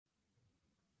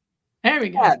There we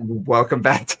go. And welcome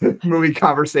back to Movie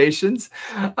Conversations.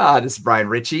 This is Brian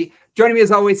Ritchie. Joining me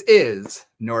as always is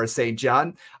Nora St.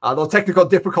 John. A little technical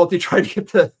difficulty trying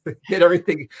to get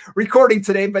everything recording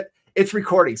today, but it's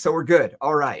recording, so we're good.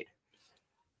 All right.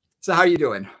 So how are you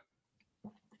doing?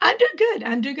 I'm doing good.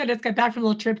 I'm doing good. I just got back from a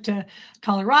little trip to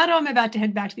Colorado. I'm about to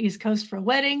head back to the East Coast for a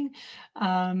wedding.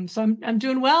 So I'm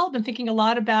doing well. Been thinking a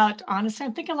lot about, honestly,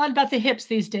 I'm thinking a lot about the hips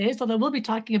these days, although we'll be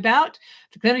talking about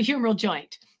the Gleno humeral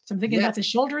joint. So I'm thinking about the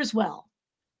shoulder as well.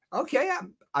 Okay,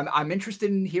 I'm interested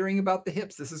in hearing about the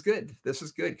hips. This is good. This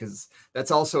is good because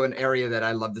that's also an area that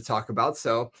I love to talk about.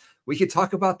 So we could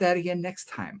talk about that again next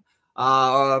time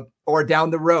or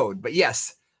down the road. But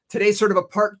yes, today's sort of a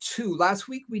part two. Last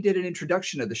week we did an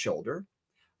introduction of the shoulder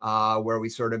where we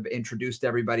sort of introduced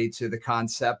everybody to the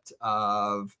concept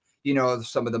of, you know,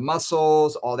 some of the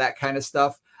muscles, all that kind of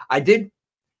stuff. I did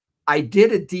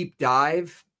a deep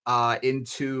dive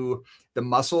into the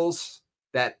muscles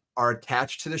that are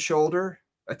attached to the shoulder,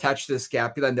 attached to the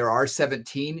scapula, and there are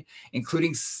 17,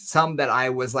 including some that I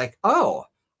was like, oh,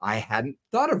 I hadn't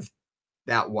thought of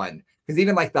that one. Because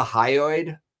even like the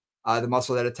hyoid, the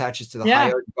muscle that attaches to the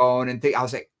hyoid bone and thing, I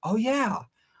was like, oh yeah,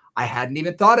 I hadn't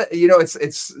even thought of, you know,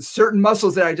 it's certain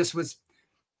muscles that I just was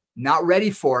not ready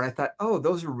for. And I thought, oh,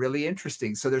 those are really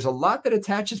interesting. So there's a lot that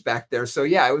attaches back there. So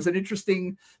yeah, it was an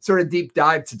interesting sort of deep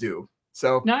dive to do.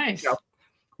 So nice. You know,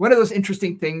 one of those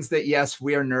interesting things that, yes,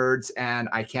 we are nerds and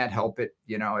I can't help it.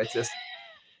 You know, it's just,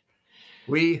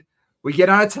 we get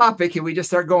on a topic and we just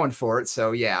start going for it.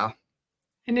 So yeah.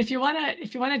 And if you want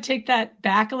to take that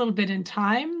back a little bit in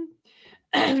time,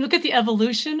 look at the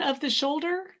evolution of the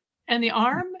shoulder and the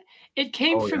arm. It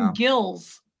came from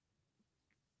gills.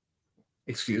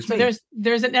 Excuse me. So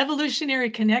there's an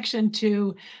evolutionary connection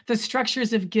to the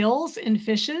structures of gills in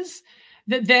fishes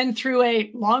that then through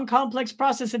a long, complex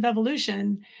process of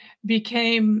evolution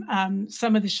became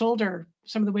some of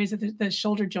the ways that the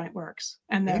shoulder joint works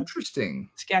and the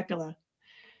scapula.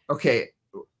 Okay.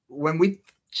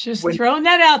 Throwing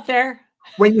that out there.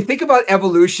 When you think about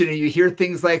evolution and you hear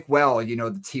things like, well, you know,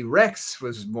 the T-Rex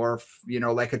was more, you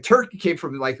know, like a turkey came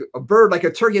from like a bird, like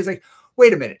a turkey. It's like,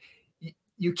 wait a minute.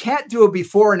 You can't do a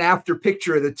before and after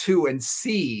picture of the two and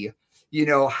see, you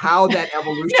know, how that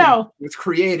evolution was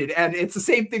created. And it's the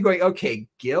same thing going, okay,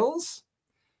 gills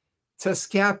to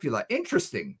scapula.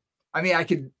 Interesting. I mean, I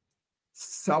could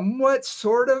somewhat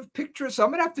sort of picture, so I'm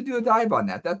going to have to do a dive on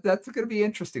that. That's going to be an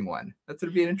interesting one. That's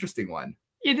going to be an interesting one.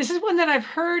 Yeah, this is one that I've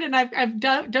heard and I've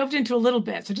dove into a little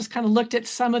bit. So just kind of looked at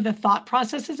some of the thought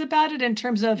processes about it in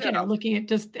terms of, you know, looking at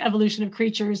just the evolution of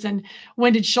creatures and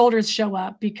when did shoulders show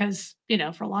up? Because, you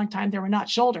know, for a long time there were not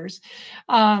shoulders.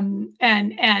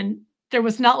 And there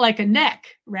was not like a neck,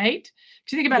 right?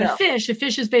 Because you think about a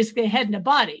fish is basically a head and a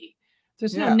body.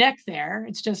 There's no neck there.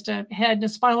 It's just a head and a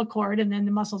spinal cord and then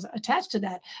the muscles attached to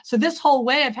that. So this whole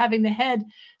way of having the head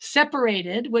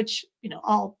separated, which, you know,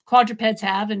 all quadrupeds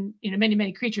have and, you know, many,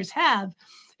 many creatures have,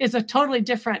 is a totally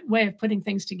different way of putting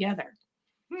things together.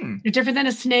 They're different than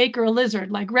a snake or a lizard.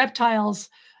 Like reptiles,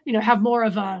 you know, have more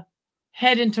of a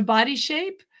head into body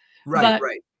shape. Right.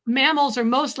 Mammals are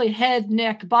mostly head,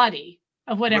 neck, body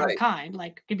of whatever kind.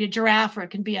 Like it could be a giraffe or it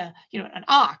can be a, you know, an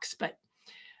ox. But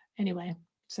anyway.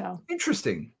 So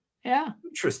interesting. Yeah.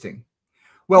 Interesting.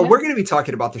 Well, we're going to be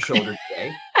talking about the shoulder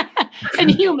today. And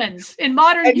humans, in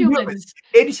modern humans.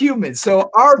 In humans. So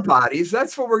our bodies,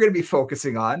 that's what we're going to be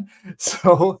focusing on.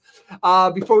 So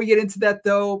before we get into that,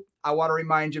 though, I want to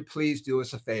remind you, please do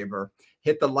us a favor.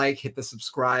 Hit the like, hit the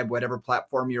subscribe, whatever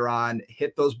platform you're on.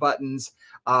 Hit those buttons.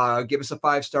 Give us a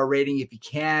 5-star rating if you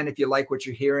can. If you like what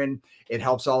you're hearing, it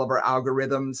helps all of our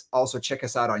algorithms. Also, check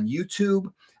us out on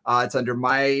YouTube. It's under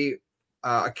my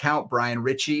account, Brian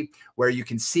Ritchie, where you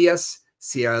can see us,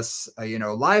 you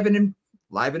know, live and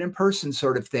in person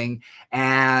sort of thing.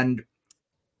 And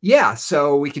yeah,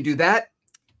 so we can do that.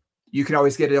 You can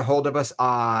always get a hold of us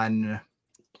on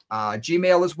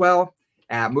Gmail as well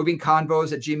at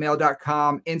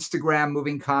movingconvos@gmail.com, Instagram,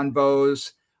 Moving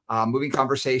Convos, Moving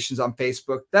Conversations on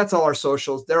Facebook. That's all our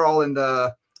socials. They're all in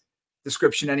the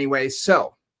description anyway.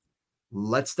 So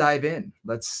let's dive in.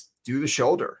 Let's do the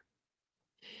shoulder.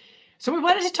 So we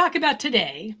wanted to talk about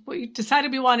today, what we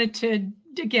decided we wanted to,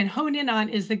 again, hone in on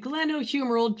is the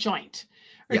glenohumeral joint.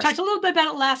 We talked a little bit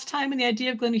about it last time and the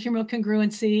idea of glenohumeral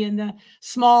congruency and the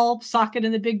small socket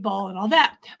and the big ball and all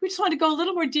that. We just wanted to go a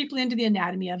little more deeply into the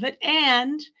anatomy of it.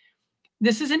 And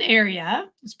this is an area,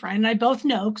 as Brian and I both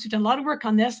know, because we've done a lot of work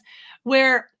on this,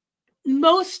 where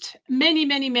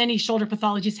many shoulder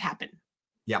pathologies happen.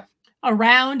 Yeah.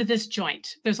 around this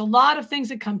joint. There's a lot of things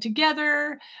that come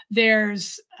together.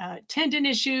 There's tendon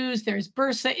issues, there's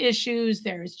bursa issues,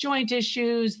 there's joint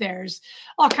issues, there's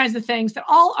all kinds of things that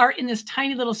all are in this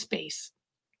tiny little space.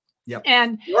 Yep.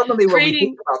 And normally when we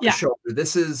think about the yeah, shoulder,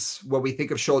 this is what we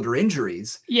think of shoulder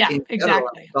injuries. Yeah, in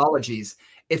exactly. Pathologies,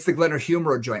 it's the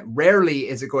glenohumeral joint. Rarely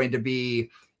is it going to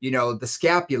be, you know, the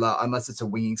scapula, unless it's a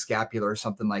winging scapula or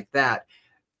something like that.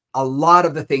 A lot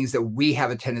of the things that we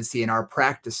have a tendency in our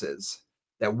practices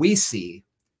that we see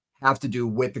have to do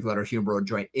with the glenohumeral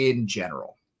joint in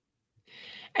general.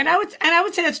 And I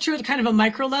would say that's true at kind of a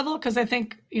micro level, because I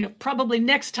think, you know, probably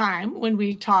next time when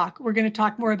we talk, we're going to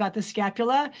talk more about the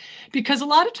scapula, because a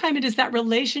lot of time it is that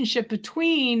relationship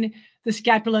between the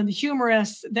scapula and the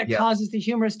humerus that Yeah. causes the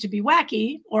humerus to be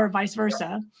wacky, or vice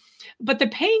versa. But the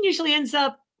pain usually ends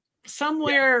up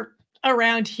somewhere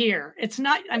around here. It's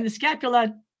not, I mean, the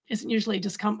scapula isn't usually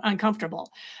just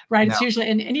uncomfortable, right? No. It's usually,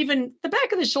 and even the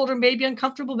back of the shoulder may be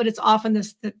uncomfortable, but it's often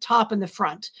the top and the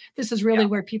front. This is really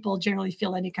where people generally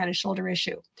feel any kind of shoulder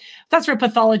issue. That's where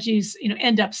pathologies, you know,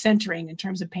 end up centering in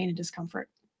terms of pain and discomfort.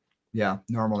 Yeah,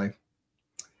 normally.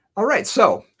 All right,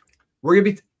 so we're going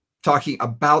to be talking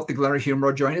about the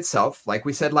glenohumeral joint itself. Like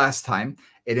we said last time,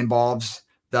 it involves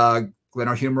the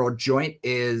glenohumeral joint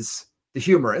is the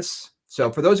humerus. So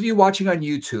for those of you watching on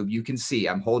YouTube, you can see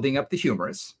I'm holding up the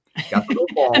humerus. Got the little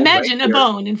ball Imagine right a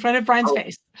bone in front of Brian's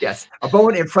face. Yes, a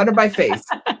bone in front of my face.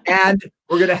 And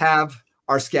we're going to have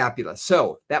our scapula.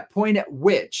 So that point at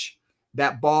which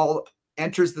that ball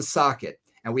enters the socket,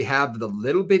 and we have the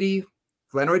little bitty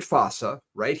glenoid fossa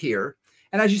right here.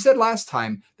 And as you said last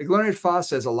time, the glenoid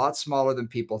fossa is a lot smaller than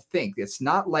people think. It's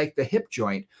not like the hip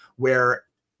joint where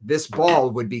this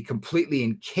ball would be completely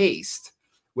encased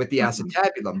with the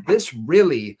acetabulum. This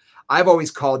really, I've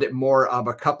always called it more of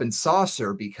a cup and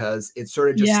saucer, because it sort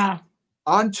of just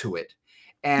onto it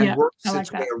and works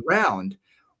its way around,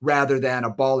 rather than a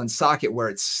ball and socket where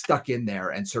it's stuck in there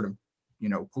and sort of, you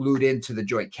know, glued into the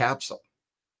joint capsule.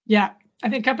 Yeah. I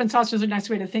think cup and saucer is a nice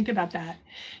way to think about that.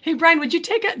 Hey, Brian, would you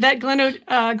take that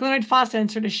glenoid fossa and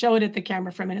sort of show it at the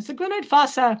camera for a minute? So glenoid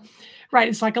fossa, right,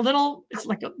 it's like a little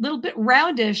bit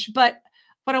roundish, but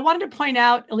what I wanted to point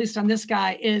out, at least on this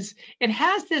guy, is it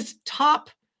has this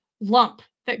top lump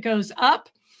that goes up.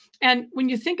 And when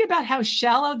you think about how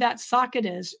shallow that socket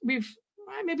is,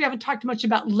 maybe haven't talked much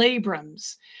about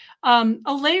labrums. A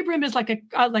labrum is like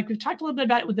we've talked a little bit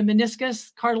about it with the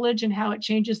meniscus cartilage and how it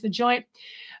changes the joint.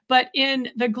 But in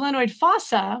the glenoid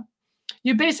fossa,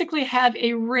 you basically have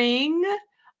a ring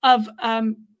of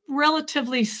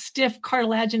relatively stiff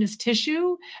cartilaginous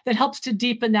tissue that helps to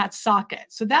deepen that socket.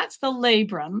 So that's the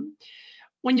labrum.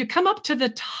 When you come up to the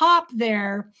top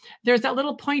there's that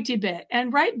little pointy bit.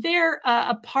 And right there,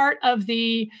 a part of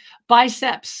the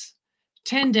biceps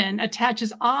tendon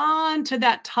attaches onto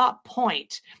that top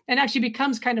point and actually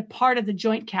becomes kind of part of the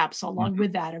joint capsule along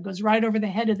with that. It goes right over the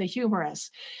head of the humerus.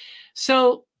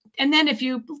 So, and then if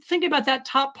you think about that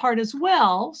top part as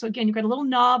well, so again, you've got a little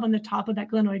knob on the top of that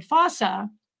glenoid fossa.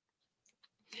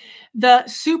 The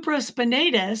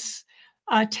supraspinatus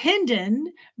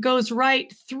tendon goes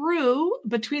right through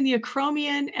between the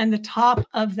acromion and the top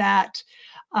of that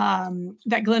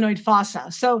glenoid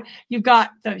fossa. So you've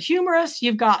got the humerus,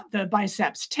 you've got the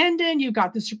biceps tendon, you've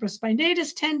got the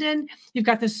supraspinatus tendon, you've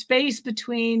got the space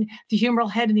between the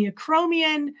humeral head and the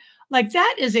acromion. Like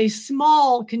that is a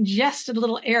small, congested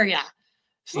little area.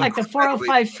 It's like the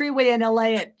 405 freeway in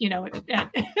LA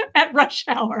at rush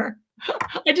hour.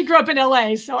 I did grow up in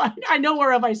LA, so I know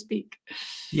whereof I speak.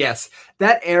 Yes,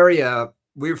 that area,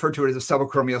 we refer to it as a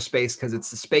subacromial space because it's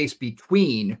the space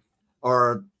between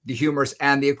or the humerus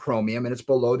and the acromion, and it's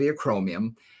below the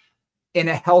acromion. In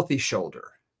a healthy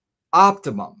shoulder,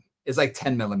 optimum is like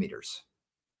 10 millimeters.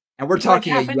 And we're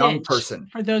talking like a young person.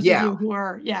 For those of you who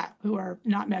are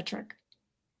not metric.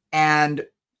 And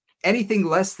anything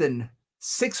less than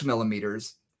 6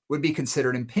 millimeters would be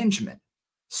considered impingement.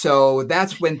 So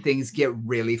that's when things get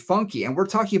really funky. And we're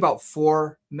talking about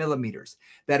 4 millimeters.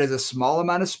 That is a small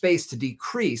amount of space to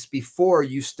decrease before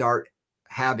you start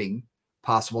having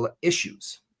possible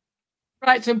issues.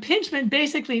 Right. So impingement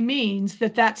basically means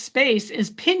that space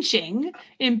is pinching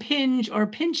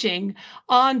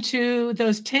onto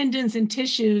those tendons and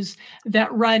tissues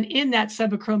that run in that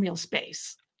subacromial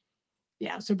space.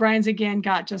 Yeah. So Brian's again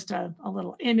got just a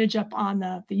little image up on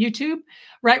the YouTube,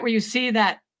 right, where you see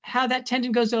that how that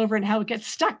tendon goes over and how it gets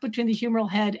stuck between the humeral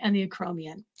head and the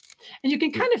acromion. And you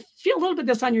can kind of feel a little bit of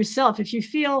this on yourself. If you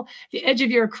feel the edge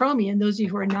of your acromion, those of you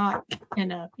who are not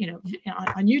in a,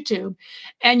 on YouTube,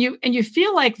 and you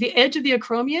feel like the edge of the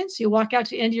acromion, so you walk out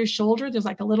to the end of your shoulder, there's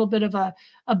like a little bit of a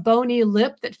bony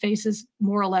lip that faces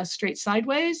more or less straight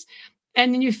sideways.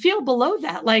 And then you feel below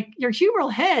that, like your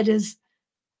humeral head is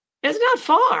not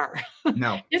far.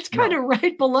 No, it's kind of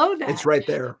right below that. It's right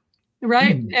there.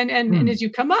 Right. And as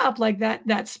you come up, like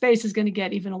that space is going to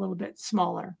get even a little bit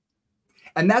smaller.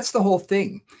 And that's the whole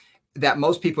thing that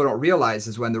most people don't realize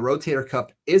is when the rotator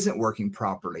cuff isn't working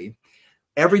properly,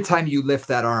 every time you lift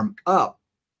that arm up,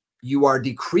 you are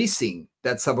decreasing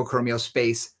that subacromial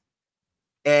space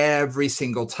every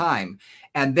single time.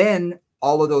 And then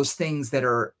all of those things that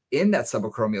are in that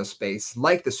subacromial space,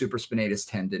 like the supraspinatus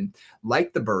tendon,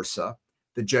 like the bursa,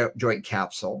 the joint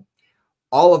capsule,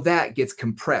 all of that gets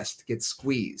compressed, gets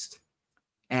squeezed.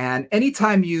 And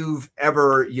anytime you've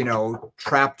ever,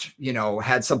 trapped,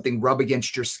 had something rub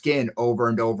against your skin over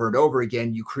and over and over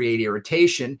again, you create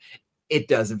irritation. It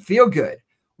doesn't feel good.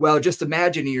 Well, just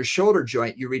imagine in your shoulder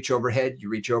joint, you reach overhead, you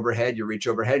reach overhead, you reach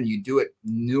overhead, and you do it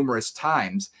numerous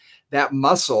times. That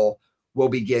muscle will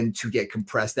begin to get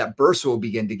compressed. That bursa will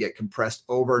begin to get compressed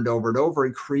over and over and over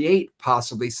and create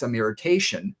possibly some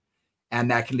irritation.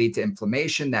 And that can lead to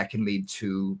inflammation. That can lead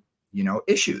to,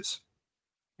 issues.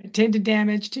 Tendon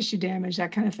damage, tissue damage,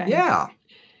 that kind of thing. Yeah.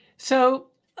 So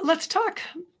let's talk.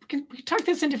 We talk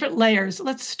this in different layers.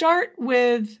 Let's start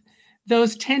with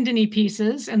those tendony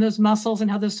pieces and those muscles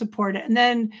and how those support it, and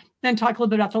then talk a little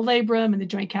bit about the labrum and the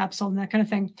joint capsule and that kind of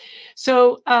thing.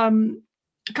 So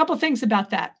a couple of things about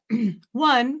that.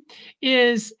 One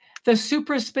is the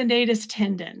supraspinatus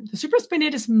tendon, the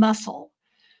supraspinatus muscle.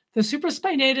 The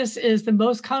supraspinatus is the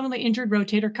most commonly injured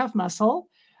rotator cuff muscle.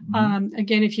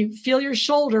 Again, if you feel your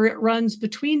shoulder, it runs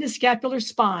between the scapular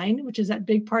spine, which is that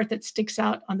big part that sticks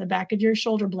out on the back of your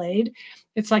shoulder blade.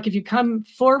 It's like if you come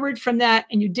forward from that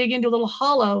and you dig into a little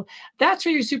hollow, that's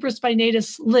where your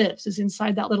supraspinatus lives, is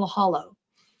inside that little hollow.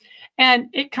 And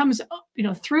it comes,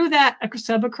 through that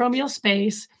subacromial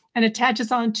space and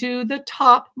attaches onto the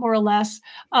top, more or less,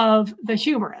 of the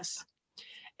humerus.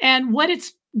 And what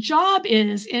its job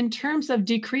is in terms of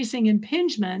decreasing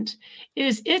impingement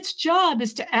is its job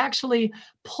is to actually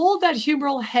pull that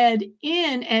humeral head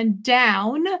in and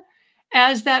down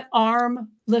as that arm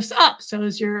lifts up. So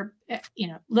as you're,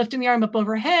 lifting the arm up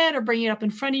overhead or bringing it up in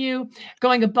front of you,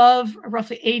 going above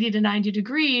roughly 80 to 90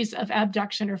 degrees of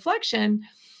abduction or flexion,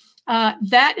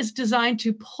 that is designed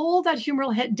to pull that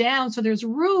humeral head down so there's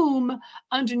room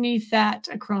underneath that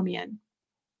acromion.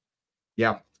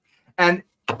 Yeah. And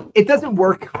it doesn't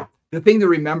work. The thing to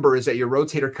remember is that your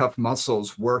rotator cuff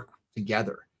muscles work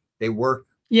together. They work,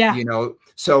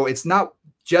 so it's not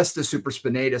just the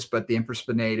supraspinatus, but the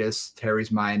infraspinatus,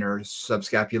 teres minor,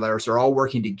 subscapularis are all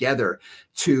working together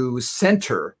to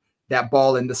center that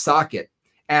ball in the socket.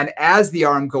 And as the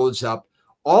arm goes up,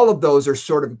 all of those are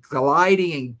sort of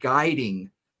gliding and guiding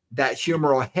that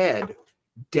humeral head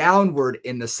downward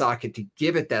in the socket to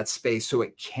give it that space so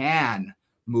it can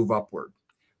move upward.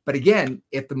 But again,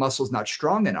 if the muscle is not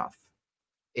strong enough,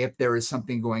 if there is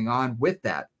something going on with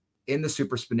that in the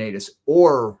supraspinatus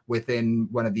or within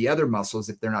one of the other muscles,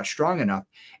 if they're not strong enough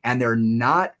and they're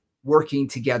not working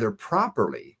together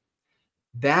properly,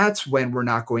 that's when we're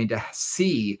not going to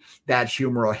see that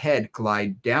humeral head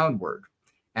glide downward.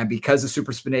 And because the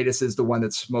supraspinatus is the one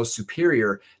that's most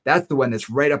superior, that's the one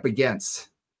that's right up against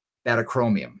that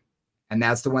acromion. And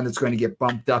that's the one that's going to get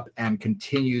bumped up and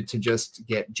continue to just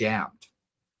get jammed.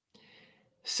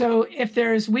 So if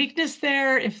there's weakness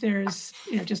there, if there's,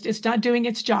 just it's not doing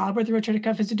its job, or the rotator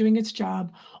cuff isn't doing its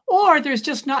job, or there's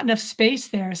just not enough space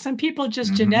there. Some people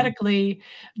just genetically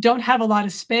don't have a lot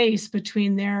of space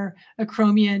between their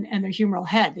acromion and their humeral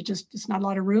head. It's not a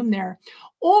lot of room there.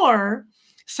 Or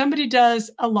somebody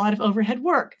does a lot of overhead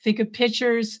work. Think of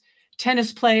pitchers,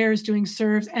 tennis players doing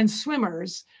serves, and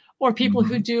swimmers, or people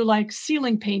who do like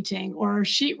ceiling painting or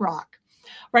sheetrock.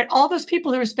 Right, all those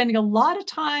people who are spending a lot of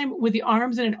time with the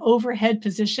arms in an overhead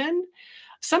position,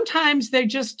 sometimes they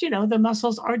just, the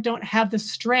muscles don't have the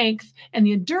strength and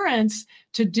the endurance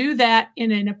to do that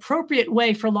in an appropriate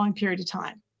way for a long period of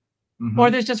time.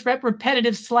 Or there's just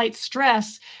repetitive slight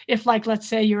stress if, like, let's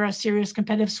say you're a serious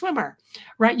competitive swimmer,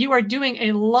 right? You are doing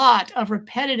a lot of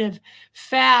repetitive,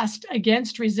 fast,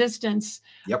 against resistance,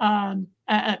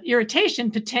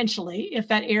 irritation potentially if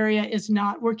that area is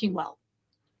not working well.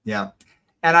 Yeah.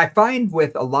 And I find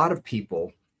with a lot of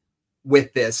people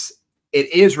with this,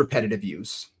 it is repetitive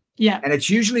use. Yeah. And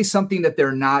it's usually something that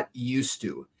they're not used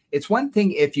to. It's one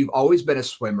thing if you've always been a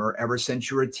swimmer ever since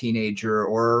you were a teenager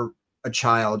or a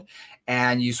child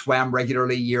and you swam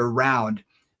regularly year round.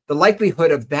 The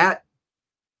likelihood of that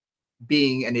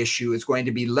being an issue is going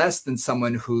to be less than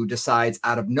someone who decides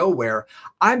out of nowhere,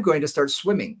 I'm going to start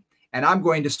swimming and I'm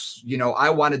going to, I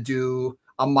want to do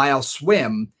a mile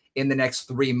swim in the next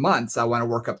 3 months. I want to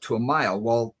work up to a mile.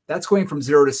 Well, that's going from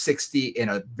 0 to 60 in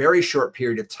a very short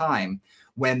period of time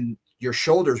when your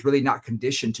shoulder is really not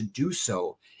conditioned to do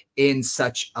so in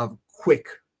such a quick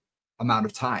amount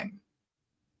of time.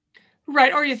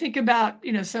 Right. Or you think about,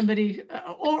 somebody,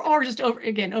 or just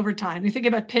over time, you think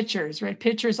about pitchers, right?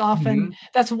 Pitchers often,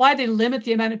 that's why they limit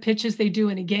the amount of pitches they do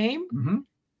in a game,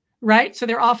 right? So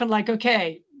they're often like,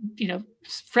 okay,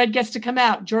 Fred gets to come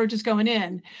out, George is going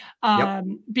in,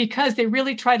 because they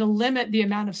really try to limit the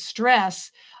amount of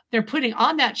stress they're putting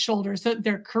on that shoulder so that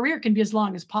their career can be as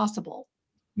long as possible.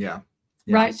 Yeah.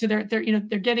 Right. So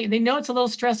they know it's a little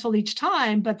stressful each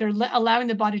time, but they're allowing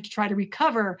the body to try to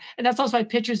recover. And that's also why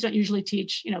pitchers don't usually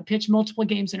pitch multiple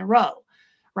games in a row.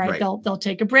 Right. They'll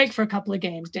take a break for a couple of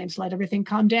games to let everything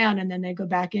calm down. And then they go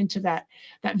back into that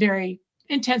very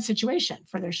intense situation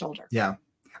for their shoulder. Yeah.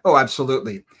 Oh,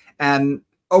 absolutely. And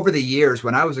over the years,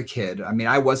 when I was a kid, I mean,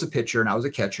 I was a pitcher and I was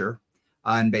a catcher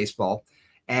in baseball.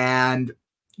 And,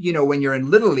 when you're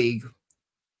in Little League,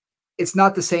 it's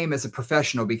not the same as a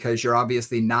professional because you're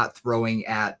obviously not throwing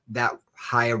at that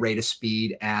high a rate of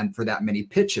speed and for that many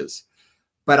pitches.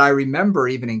 But I remember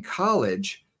even in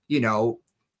college, you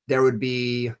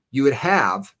would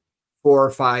have 4 or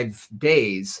 5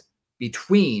 days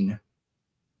between,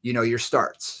 your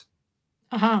starts.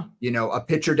 A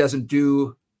pitcher doesn't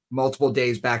do multiple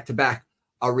days back to back.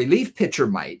 A relief pitcher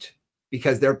might,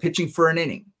 because they're pitching for an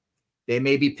inning. They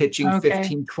may be pitching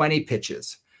 15, 20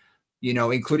 pitches.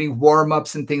 Including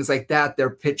warm-ups and things like that.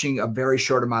 They're pitching a very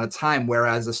short amount of time.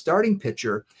 Whereas a starting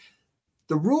pitcher,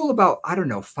 the rule about,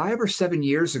 5 or 7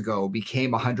 years ago became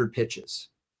 100 pitches.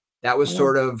 That was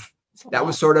sort of,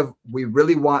 we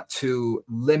really want to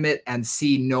limit and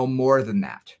see no more than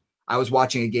that. I was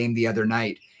watching a game the other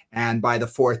night, and by the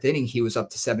 4th inning, he was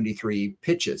up to 73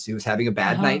 pitches. He was having a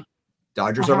bad night.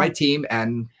 Dodgers are my team,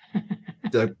 and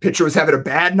the pitcher was having a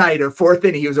bad night of 4th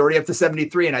inning. He was already up to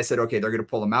 73. And I said, okay, they're going to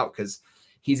pull him out because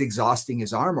he's exhausting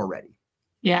his arm already.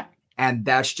 Yeah. And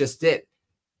that's just it.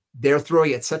 They're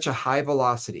throwing at such a high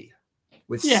velocity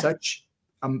with such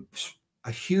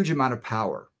a huge amount of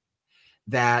power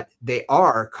that they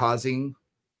are causing,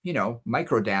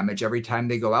 micro damage every time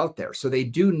they go out there. So they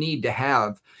do need to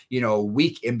have, a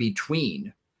week in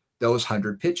between those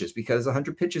 100 pitches because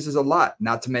 100 pitches is a lot,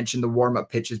 not to mention the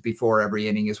warm-up pitches before every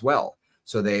inning as well.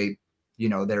 So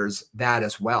there's that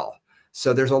as well.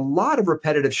 So there's a lot of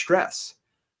repetitive stress.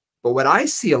 But what I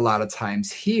see a lot of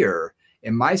times here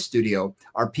in my studio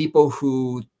are people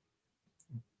who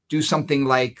do something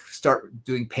like start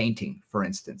doing painting, for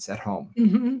instance, at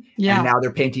home. Yeah. And now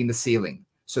they're painting the ceiling.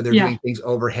 So they're doing things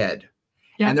overhead.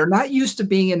 And they're not used to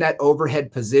being in that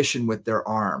overhead position with their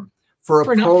arm for a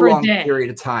prolonged period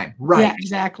of time. Right. Yeah,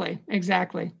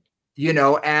 exactly.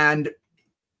 And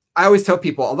I always tell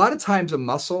people a lot of times a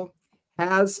muscle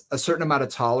has a certain amount of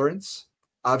tolerance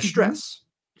of stress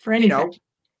for anything.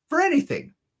 For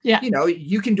anything. Yeah.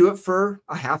 You can do it for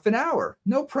a half an hour,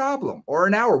 no problem, or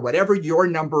an hour, whatever your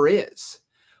number is.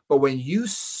 But when you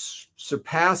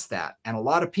surpass that, and a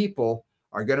lot of people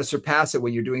are going to surpass it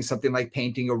when you're doing something like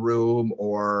painting a room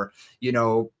or,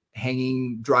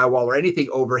 hanging drywall or anything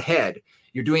overhead,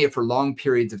 you're doing it for long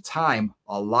periods of time,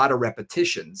 a lot of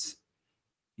repetitions.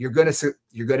 You're going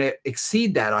to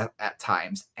exceed that at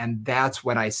times. And that's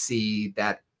when I see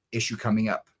that issue coming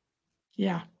up.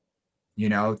 Yeah.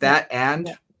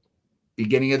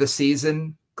 Beginning of the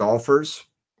season, golfers,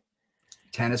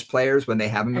 tennis players, when they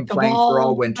haven't been playing for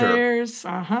all winter,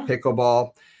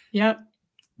 pickleball. Yep.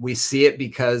 We see it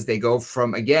because they go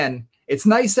from, again, it's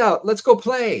nice out, let's go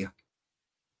play.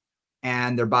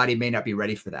 And their body may not be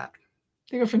ready for that.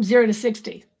 They go from 0 to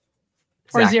 60.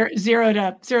 Exactly. Or zero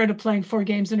to playing 4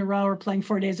 games in a row or playing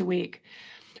 4 days a week.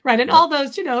 Right. And all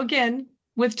those, again,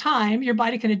 with time, your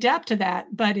body can adapt to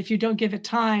that. But if you don't give it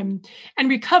time and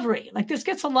recovery, like this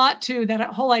gets a lot to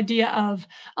that whole idea of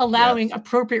allowing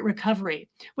appropriate recovery,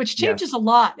 which changes a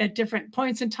lot at different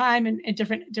points in time and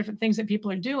different things that people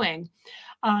are doing.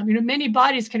 Many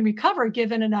bodies can recover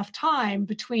given enough time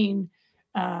between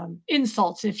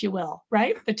insults, if you will,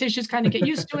 right? The tissues kind of get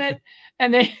used to it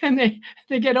and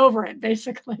they get over it,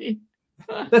 basically.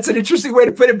 That's an interesting way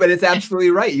to put it, but it's absolutely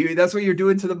right. That's what you're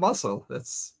doing to the muscle.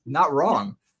 That's not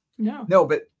wrong. No,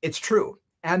 but it's true.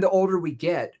 And the older we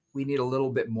get, we need a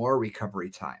little bit more recovery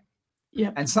time.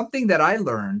 Yeah. And something that I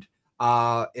learned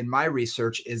in my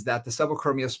research is that the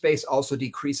subacromial space also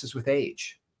decreases with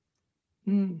age.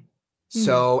 Mm.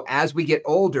 So as we get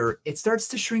older, it starts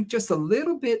to shrink just a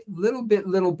little bit.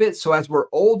 So as we're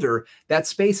older, that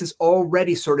space is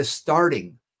already sort of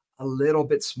starting a little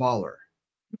bit smaller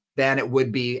than it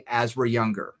would be as we're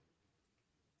younger.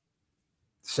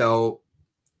 So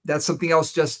that's something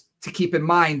else just to keep in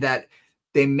mind, that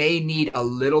they may need a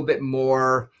little bit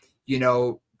more,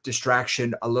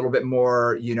 distraction, a little bit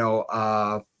more,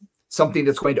 something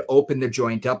that's going to open the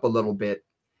joint up a little bit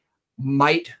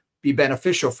might be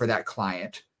beneficial for that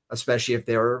client, especially if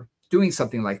they're doing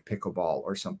something like pickleball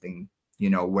or something,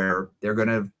 where they're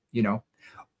going to,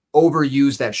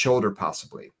 overuse that shoulder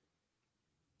possibly.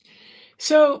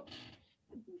 So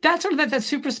that's sort of that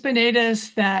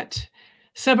supraspinatus, that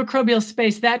subacromial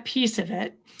space, that piece of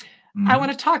it. I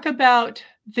want to talk about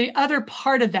the other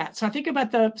part of that. So I think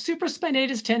about the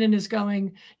supraspinatus tendon is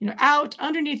going, out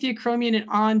underneath the acromion and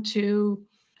onto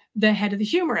the head of the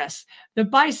humerus. The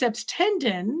biceps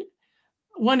tendon,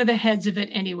 one of the heads of it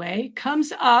anyway,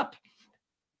 comes up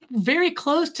very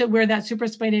close to where that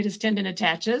supraspinatus tendon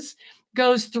attaches,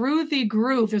 goes through the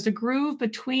groove. There's a groove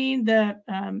between the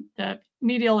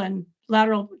medial and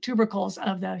lateral tubercles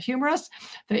of the humerus,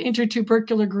 the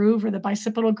intertubercular groove or the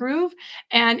bicipital groove,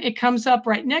 and it comes up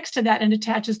right next to that and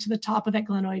attaches to the top of that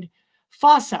glenoid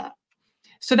fossa.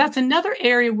 So that's another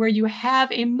area where you have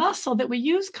a muscle that we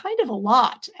use kind of a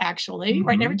lot, actually,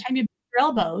 right? Every time you bend your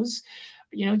elbows,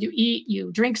 you eat,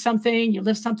 you drink something, you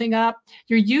lift something up,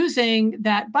 you're using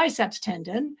that biceps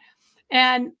tendon.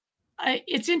 And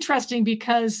it's interesting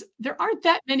because there aren't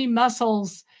that many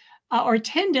muscles or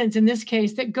tendons in this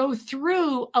case that go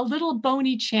through a little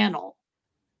bony channel.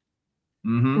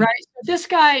 Right. So this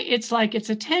guy, it's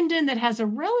a tendon that has a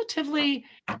relatively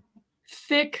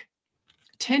thick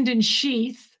tendon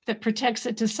sheath that protects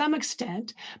it to some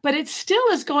extent, but it still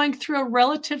is going through a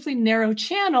relatively narrow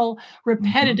channel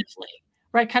repetitively,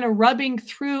 right? Kind of rubbing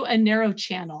through a narrow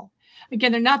channel.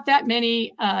 Again, there are not that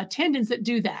many tendons that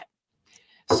do that.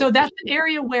 So that's an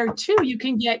area where, too, you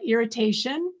can get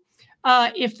irritation.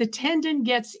 If the tendon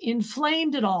gets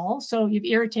inflamed at all, so you've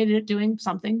irritated it doing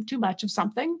something, too much of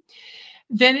something,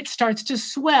 then it starts to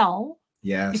swell.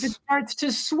 Yes. If it starts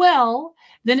to swell,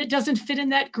 then it doesn't fit in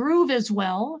that groove as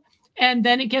well. And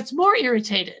then it gets more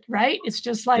irritated, right? It's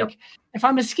just like, if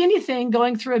I'm a skinny thing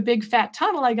going through a big fat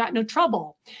tunnel, I got no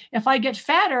trouble. If I get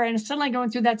fatter and suddenly going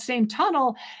through that same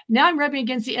tunnel, now I'm rubbing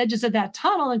against the edges of that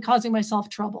tunnel and causing myself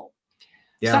trouble.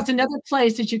 So that's another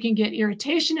place that you can get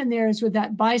irritation in there, is with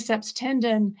that biceps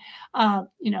tendon,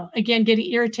 again, getting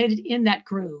irritated in that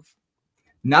groove.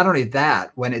 Not only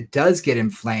that, when it does get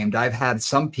inflamed, I've had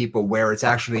some people where it's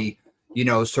actually,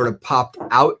 sort of popped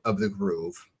out of the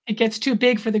groove. It gets too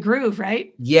big for the groove,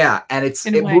 right? Yeah. And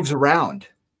it moves around.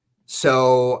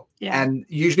 So, and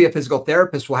usually a physical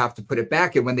therapist will have to put it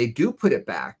back. And when they do put it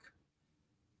back,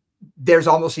 there's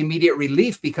almost immediate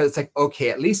relief, because it's like, okay,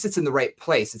 at least it's in the right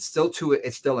place. It's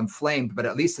still inflamed, but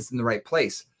at least it's in the right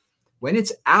place. When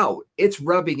it's out, it's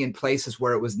rubbing in places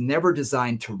where it was never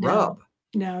designed to rub.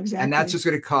 No, exactly. And that's just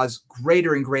going to cause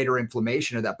greater and greater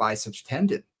inflammation of that biceps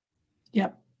tendon.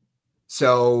 Yep.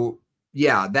 So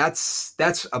yeah, that's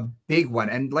a big one.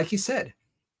 And like you said,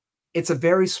 it's a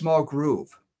very small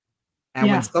groove. And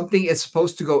when something is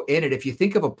supposed to go in it, if you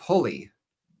think of a pulley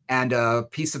and a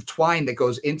piece of twine that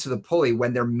goes into the pulley,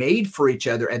 when they're made for each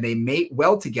other and they mate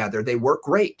well together, they work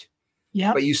great.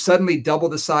 Yeah. But you suddenly double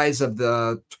the size of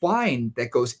the twine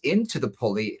that goes into the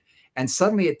pulley, and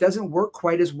suddenly it doesn't work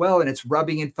quite as well, and it's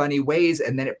rubbing in funny ways,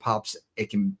 and then it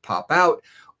can pop out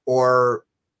or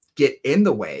get in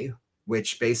the way,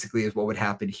 which basically is what would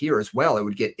happen here as well. It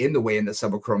would get in the way in the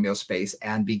subacromial space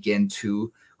and begin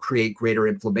to create greater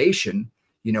inflammation,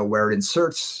 where it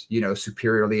inserts,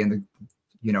 superiorly in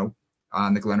the,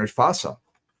 on the glenoid fossa.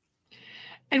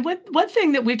 And one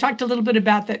thing that we've talked a little bit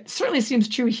about that certainly seems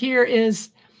true here is,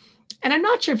 and I'm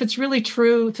not sure if it's really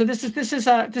true, so this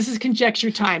is conjecture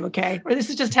time, okay? Or this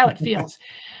is just how it feels.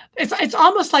 It's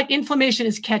almost like inflammation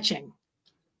is catching.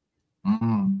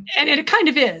 And it kind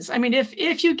of is. I mean,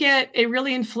 if you get a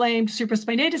really inflamed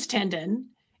supraspinatus tendon,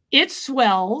 it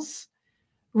swells,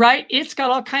 right? It's got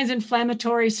all kinds of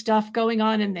inflammatory stuff going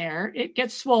on in there. It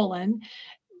gets swollen.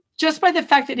 Just by the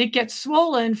fact that it gets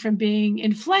swollen from being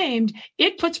inflamed,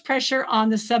 it puts pressure on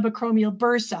the subacromial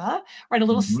bursa, right? A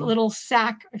little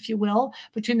sac, if you will,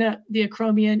 between the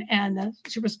acromion and the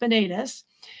supraspinatus.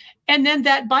 And then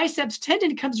that biceps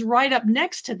tendon comes right up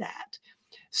next to that.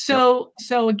 So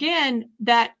again,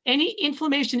 that any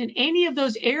inflammation in any of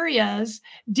those areas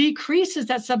decreases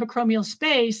that subacromial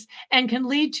space and can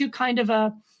lead to kind of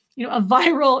a a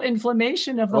viral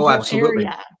inflammation of the Oh, whole absolutely.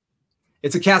 area.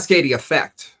 It's a cascading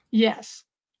effect. Yes.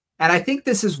 And I think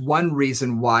this is one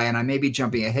reason why, and I may be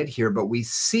jumping ahead here, but we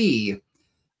see,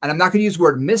 and I'm not going to use the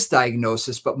word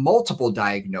misdiagnosis, but multiple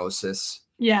diagnosis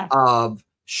Yeah. of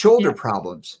shoulder Yeah.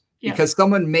 problems, because Yes.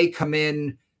 someone may come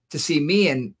in to see me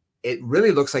and it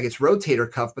really looks like it's rotator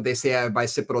cuff, but they say I have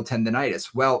bicipital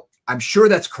tendonitis. Well, I'm sure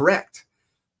that's correct,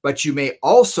 but you may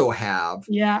also have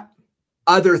Yeah.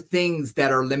 other things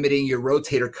that are limiting your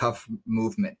rotator cuff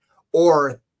movement,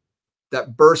 or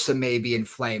that bursa may be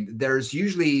inflamed. There's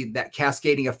usually that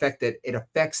cascading effect that it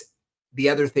affects the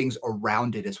other things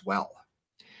around it as well.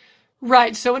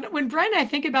 Right. So when Brian and I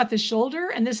think about the shoulder,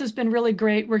 and this has been really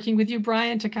great working with you,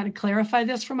 Brian, to kind of clarify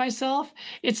this for myself.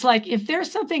 It's like if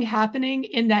there's something happening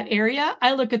in that area,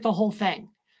 I look at the whole thing.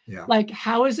 Yeah. Like,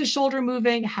 how is the shoulder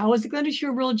moving? How is the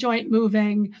glenohumeral joint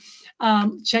moving?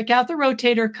 Check out the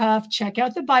rotator cuff. Check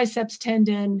out the biceps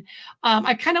tendon.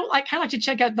 I kind of like to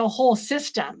check out the whole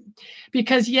system,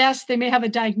 because yes, they may have a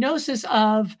diagnosis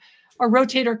of a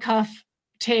rotator cuff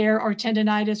tear or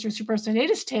tendonitis or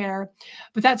supraspinatus tear,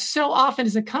 but that so often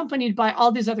is accompanied by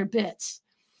all these other bits.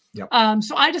 Yep.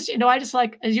 So I just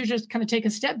like, as you just kind of take a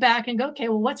step back and go, okay,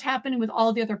 well, what's happening with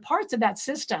all the other parts of that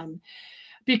system?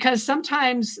 Because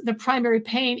sometimes the primary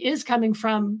pain is coming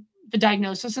from the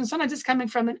diagnosis, and sometimes it's coming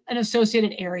from an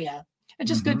associated area. It's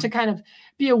just good to kind of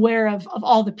be aware of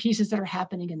all the pieces that are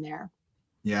happening in there.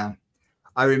 Yeah.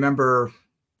 I remember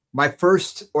my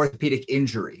first orthopedic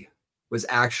injury was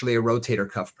actually a rotator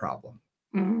cuff problem.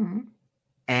 Mm-hmm.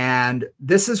 And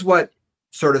this is what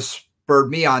sort of spurred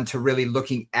me on to really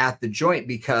looking at the joint,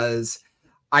 because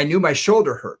I knew my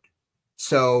shoulder hurt.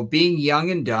 So being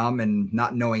young and dumb and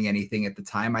not knowing anything at the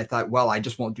time, I thought, well, I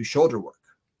just won't do shoulder work,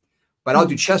 but I'll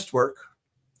do chest work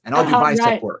and I'll do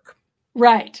bicep work.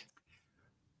 Right.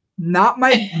 Not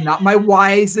my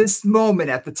wisest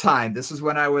moment at the time. This was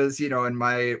when I was, in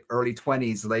my early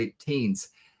 20s, late teens.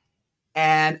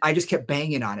 And I just kept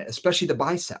banging on it, especially the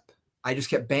bicep. I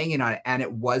just kept banging on it and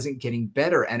it wasn't getting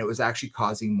better. And it was actually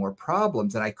causing more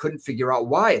problems. And I couldn't figure out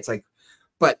why. It's like,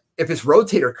 but if it's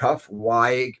rotator cuff,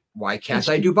 why can't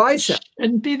I do bicep?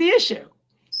 Shouldn't be the issue.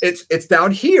 It's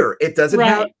down here. It doesn't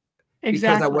have, exactly.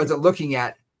 because I wasn't looking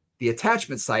at the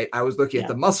attachment site. I was looking at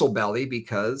the muscle belly,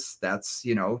 because that's,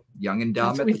 young and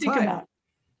dumb at the time.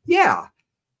 Yeah.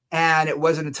 And it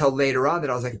wasn't until later on that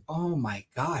I was like, oh my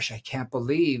gosh, I can't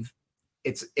believe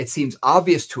it seems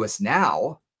obvious to us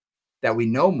now that we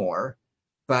know more,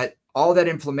 but all that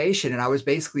inflammation, and I was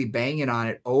basically banging on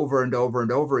it over and over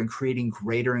and over and creating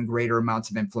greater and greater amounts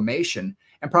of inflammation,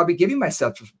 and probably giving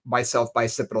myself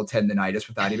bicipital tendonitis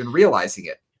without even realizing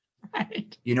it.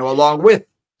 Right. Along with,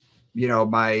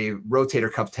 my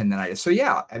rotator cuff tendonitis. So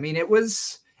yeah, I mean,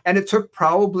 and it took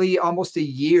probably almost a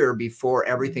year before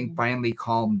everything finally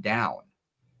calmed down.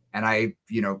 And I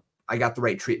got the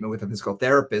right treatment with a physical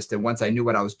therapist. And once I knew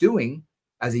what I was doing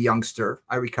as a youngster,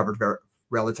 I recovered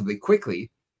relatively quickly.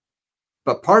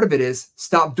 But part of it is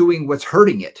stop doing what's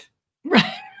hurting it. Right.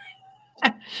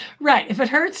 Right. If it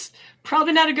hurts,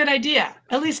 probably not a good idea.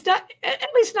 At least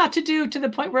not to do to the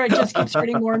point where it just keeps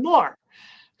hurting more and more.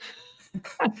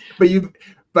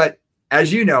 But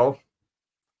as you know,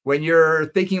 when you're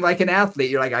thinking like an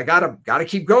athlete, you're like, I gotta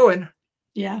keep going.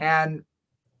 Yeah. And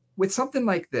with something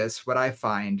like this, what I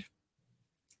find,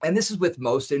 and this is with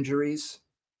most injuries,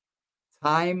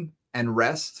 time and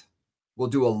rest will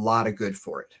do a lot of good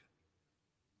for it.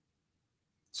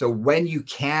 So when you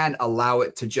can allow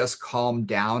it to just calm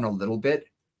down a little bit,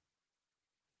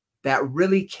 that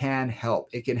really can help.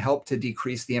 It can help to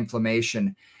decrease the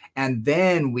inflammation. And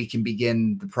then we can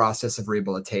begin the process of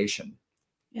rehabilitation.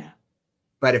 Yeah.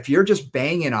 But if you're just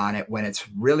banging on it when it's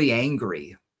really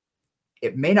angry,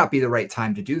 it may not be the right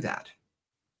time to do that.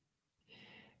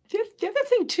 The other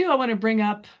thing too, I want to bring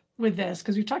up with this,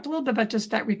 because we've talked a little bit about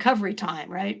just that recovery time,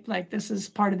 right? Like this is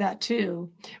part of that too,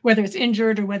 whether it's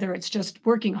injured or whether it's just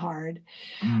working hard.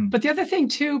 But the other thing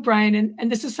too, Brian,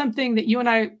 and this is something that you and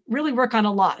I really work on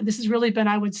a lot. This has really been,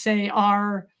 I would say,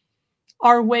 our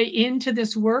way into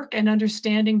this work and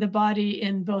understanding the body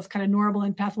in both kind of normal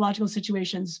and pathological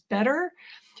situations better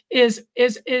is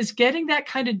getting that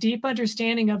kind of deep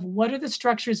understanding of what are the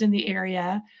structures in the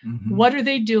area, what are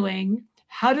they doing,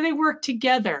 how do they work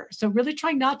together? So really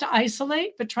trying not to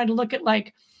isolate, but trying to look at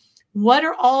like, what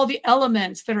are all the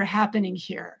elements that are happening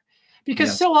here?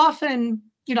 Because so often,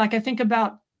 like I think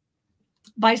about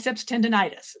biceps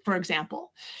tendonitis, for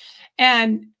example.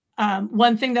 And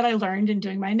one thing that I learned in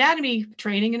doing my anatomy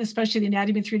training, and especially the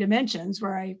anatomy in 3 dimensions,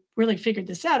 where I really figured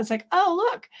this out, it's like, oh,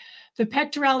 look, the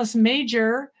pectoralis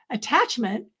major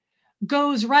attachment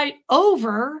goes right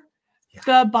over Yeah.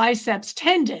 the biceps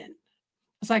tendon.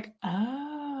 It's like,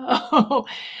 oh,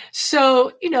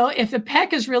 so, if the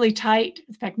pec is really tight,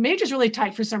 if the pec major is really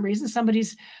tight for some reason,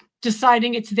 somebody's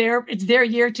deciding it's their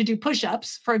year to do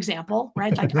push-ups, for example,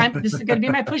 right? Like this is going to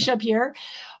be my push-up year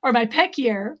or my pec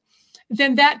year,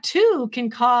 then that too can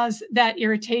cause that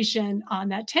irritation on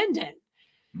that tendon.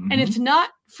 And it's not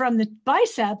from the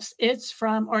biceps,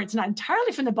 or it's not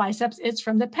entirely from the biceps, it's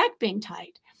from the pec being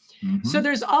tight. So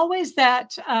there's always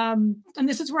that, and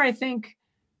this is where I think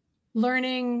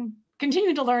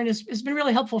continuing to learn has been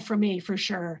really helpful for me, for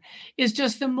sure, is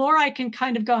just the more I can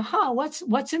kind of go,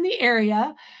 what's in the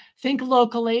area, think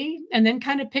locally, and then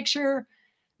kind of picture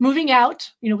moving out,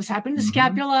 what's happening in the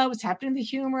scapula, what's happening in the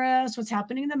humerus, what's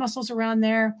happening in the muscles around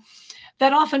there.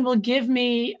 That often will give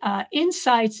me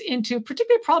insights into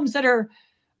particular problems that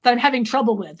I'm having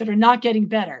trouble with, that are not getting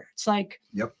better. It's like,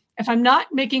 if I'm not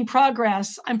making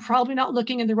progress, I'm probably not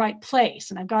looking in the right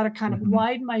place. And I've got to kind of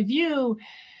widen my view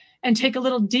and take a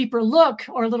little deeper look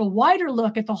or a little wider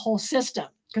look at the whole system,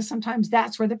 because sometimes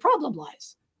that's where the problem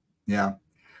lies. Yeah.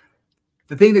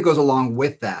 The thing that goes along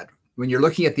with that, when you're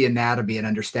looking at the anatomy and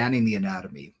understanding the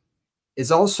anatomy,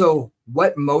 is also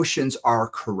what motions are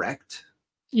correct.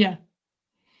 Yeah.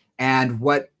 And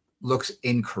what looks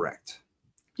incorrect.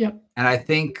 Yep. And I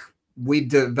think we've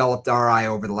developed our eye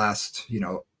over the last,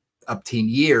 up 10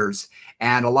 years.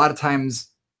 And a lot of times,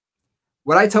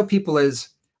 what I tell people is,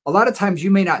 a lot of times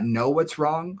you may not know what's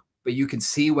wrong, but you can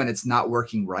see when it's not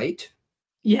working right.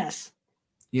 Yes.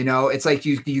 It's like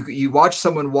you watch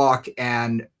someone walk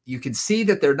and you can see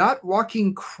that they're not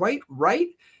walking quite right.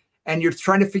 And you're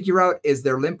trying to figure out, is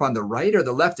their limp on the right or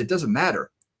the left? It doesn't matter.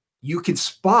 You can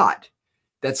spot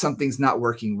that something's not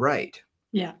working right.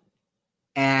 Yeah.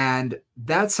 And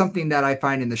that's something that I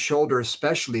find in the shoulder,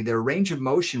 especially, their range of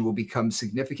motion will become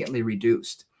significantly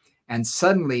reduced. And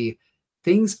suddenly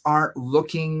things aren't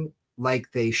looking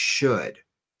like they should.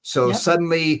 So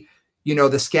suddenly,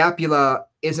 the scapula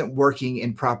isn't working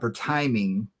in proper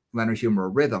timing,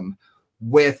 glenohumeral rhythm,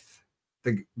 with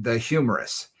the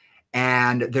humerus.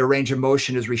 And their range of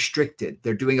motion is restricted.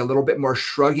 They're doing a little bit more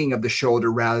shrugging of the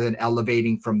shoulder rather than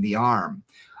elevating from the arm.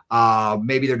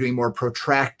 Maybe they're doing more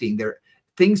protracting.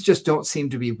 Things just don't seem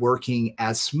to be working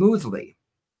as smoothly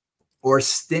or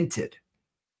stinted.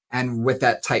 And with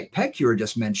that tight pec you were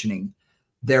just mentioning,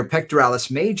 their pectoralis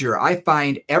major, I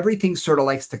find everything sort of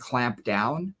likes to clamp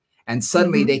down, and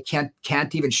suddenly they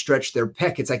can't even stretch their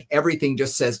pec. It's like everything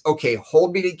just says, okay,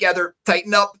 hold me together,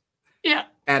 tighten up. Yeah.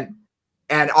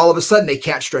 And all of a sudden, they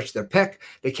can't stretch their pec.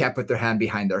 They can't put their hand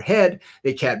behind their head.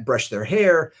 They can't brush their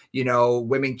hair.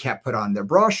 Women can't put on their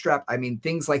bra strap. I mean,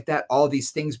 things like that. All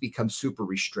these things become super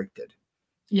restricted.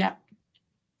 Yeah.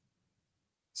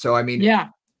 So, I mean,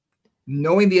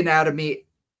 knowing the anatomy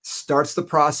starts the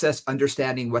process.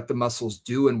 Understanding what the muscles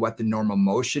do and what the normal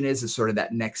motion is sort of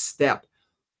that next step.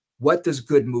 What does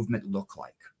good movement look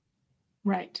like?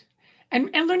 Right. And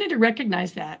learning to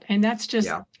recognize that. And that's just,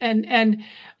 and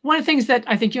one of the things that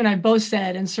I think you and I both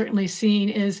said and certainly seen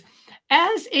is,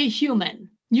 as a human,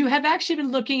 you have actually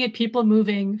been looking at people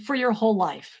moving for your whole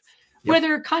life,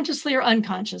 whether consciously or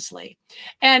unconsciously.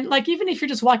 And like, even if you're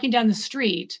just walking down the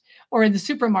street or in the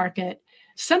supermarket,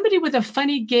 somebody with a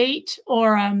funny gait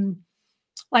or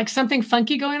like something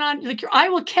funky going on, like your eye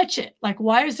will catch it. Like,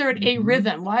 why is there an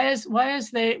arrhythm? Why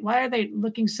are they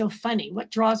looking so funny?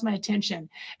 What draws my attention?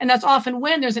 And that's often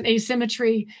when there's an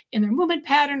asymmetry in their movement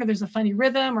pattern, or there's a funny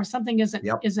rhythm, or something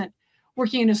isn't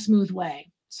working in a smooth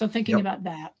way. So thinking about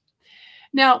that.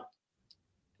 Now,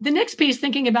 the next piece,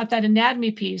 thinking about that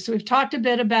anatomy piece. So we've talked a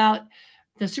bit about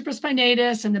the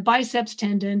supraspinatus and the biceps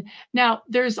tendon. Now,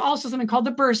 there's also something called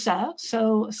the bursa,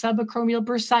 so subacromial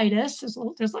bursitis.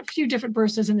 There's a few different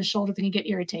bursas in the shoulder that can get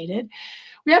irritated.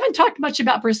 We haven't talked much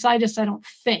about bursitis, I don't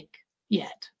think,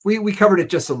 yet. We covered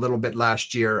it just a little bit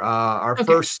last year.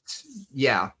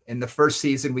 In the first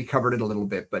season, we covered it a little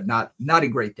bit, but not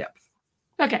in great depth.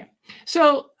 Okay.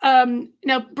 So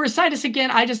now bursitis,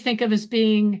 again, I just think of as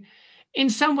being, in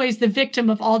some ways, the victim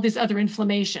of all these other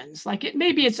inflammations. Like, it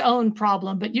may be its own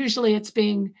problem, but usually it's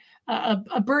being,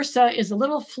 a bursa is a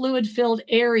little fluid-filled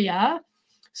area.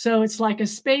 So it's like a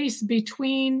space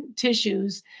between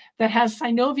tissues that has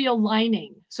synovial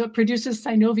lining. So it produces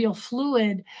synovial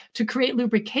fluid to create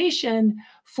lubrication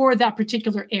for that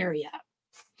particular area.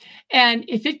 And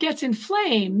if it gets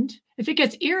inflamed, if it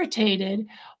gets irritated,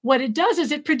 what it does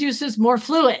is it produces more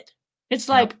fluid. It's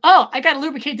like, oh, I got to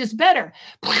lubricate this better.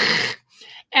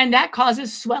 And that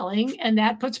causes swelling, and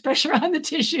that puts pressure on the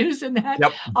tissues, and that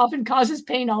often causes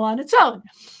pain all on its own.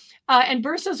 And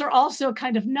bursas are also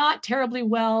kind of not terribly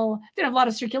well, they don't have a lot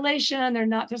of circulation.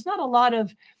 There's not a lot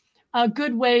of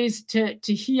good ways to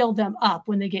heal them up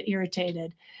when they get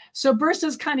irritated. So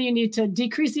bursts kind of, you need to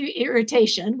decrease the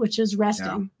irritation, which is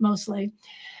resting mostly,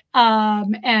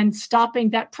 and stopping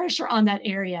that pressure on that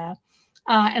area,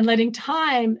 and letting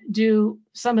time do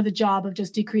some of the job of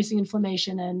just decreasing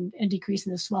inflammation and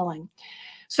decreasing the swelling.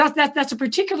 So that's a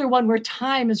particular one where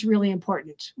time is really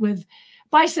important. With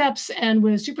biceps and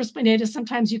with supraspinatus,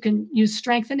 sometimes you can use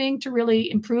strengthening to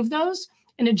really improve those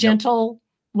in a gentle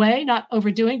way, not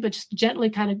overdoing, but just gently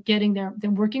kind of getting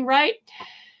them working right.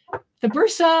 The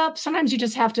bursa, sometimes you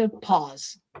just have to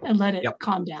pause and let it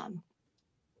calm down.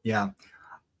 Yeah.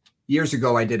 Years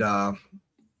ago, I did a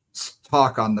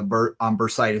talk on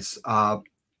bursitis.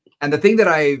 And the thing that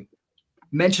I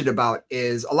mentioned about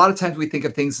is a lot of times we think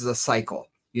of things as a cycle.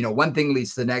 You know, one thing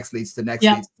leads to the next, leads to the next,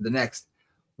 leads to the next.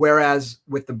 Whereas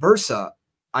with the bursa,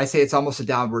 I say it's almost a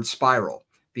downward spiral,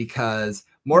 because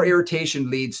more irritation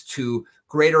leads to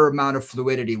greater amount of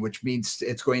fluidity, which means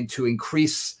it's going to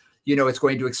increase, you know, it's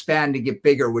going to expand and get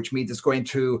bigger, which means it's going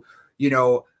to, you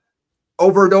know,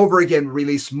 over and over again,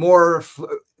 release more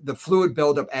the fluid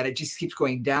buildup, and it just keeps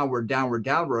going downward, downward,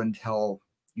 downward until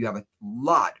you have a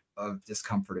lot of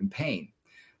discomfort and pain.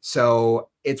 So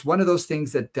it's one of those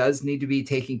things that does need to be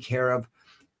taken care of.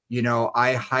 You know,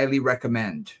 I highly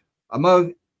recommend,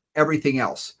 among everything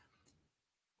else,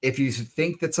 if you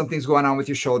think that something's going on with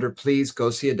your shoulder, please go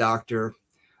see a doctor,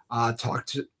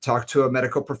 talk to a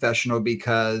medical professional,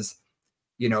 because,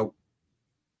 you know,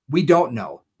 we don't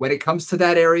know. When it comes to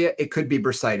that area, it could be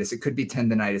bursitis, it could be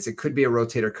tendonitis, it could be a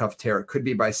rotator cuff tear, it could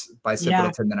be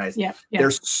bicipital tendonitis.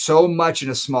 There's so much in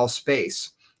a small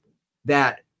space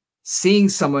that seeing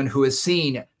someone who has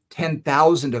seen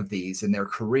 10,000 of these in their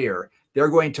career, they're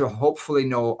going to hopefully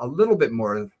know a little bit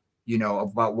more, you know,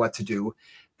 about what to do.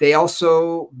 They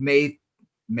also may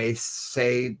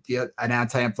say an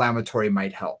anti-inflammatory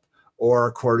might help, or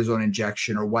a cortisone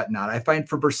injection or whatnot. I find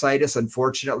for bursitis,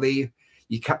 unfortunately,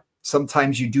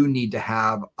 sometimes you do need to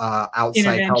have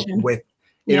outside help with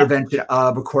intervention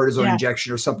of a cortisone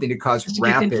injection or something to cause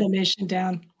rapid get inflammation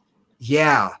down.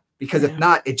 Yeah, because if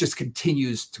not, it just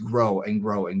continues to grow and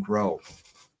grow and grow.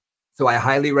 So I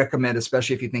highly recommend,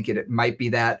 especially if you think it might be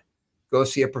that, go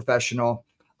see a professional,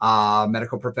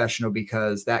 medical professional,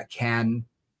 because that can,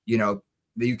 you know,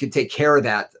 you can take care of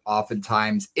that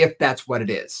oftentimes if that's what it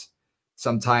is.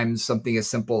 Sometimes something as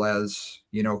simple as,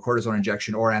 you know, cortisone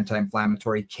injection or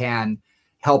anti-inflammatory can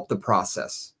help the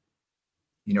process.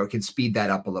 You know, it can speed that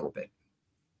up a little bit.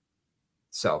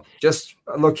 So just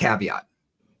a little caveat.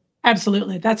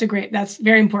 Absolutely. That's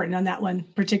very important on that one,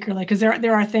 particularly because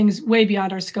there are things way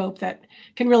beyond our scope that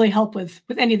can really help with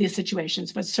any of these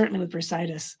situations, but certainly with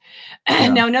bursitis.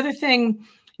 Now, another thing,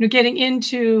 you know, getting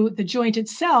into the joint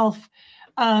itself,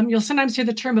 you'll sometimes hear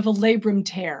the term of a labrum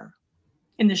tear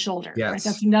in the shoulder. Right?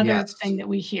 That's another thing that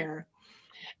we hear.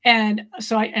 And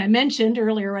so I mentioned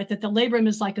earlier, right, that the labrum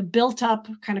is like a built-up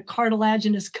kind of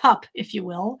cartilaginous cup, if you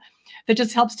will, that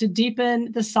just helps to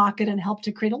deepen the socket and help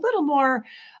to create a little more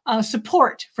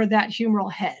support for that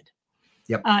humeral head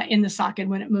in the socket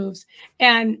when it moves.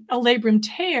 And a labrum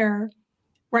tear,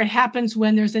 where it happens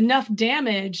when there's enough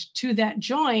damage to that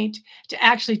joint to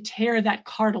actually tear that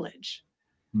cartilage.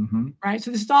 Right.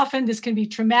 So this can be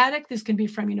traumatic. This can be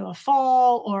from, you know, a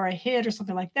fall or a hit or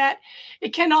something like that.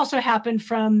 It can also happen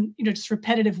from, you know, just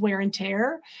repetitive wear and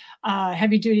tear,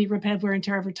 heavy duty repetitive wear and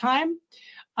tear over time.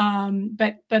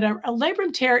 But a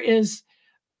labrum tear is,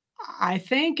 I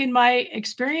think, in my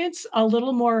experience, a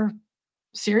little more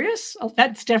serious.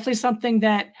 That's definitely something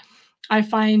that I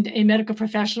find a medical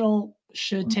professional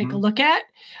should take a look at.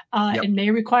 It may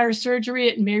require surgery.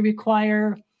 It may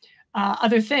require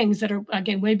other things that are,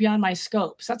 again, way beyond my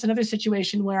scope. So that's another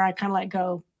situation where I kind of like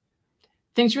go,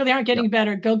 things really aren't getting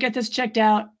better. Go get this checked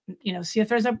out, you know, see if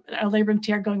there's a labrum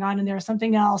tear going on in there or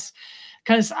something else.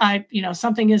 Because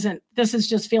this is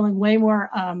just feeling way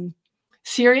more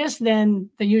serious than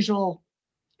the usual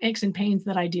aches and pains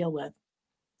that I deal with.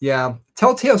 Yeah.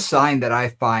 Telltale sign that I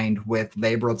find with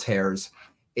labral tears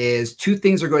is two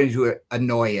things are going to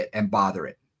annoy it and bother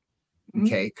it.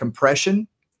 Okay. Compression.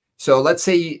 So let's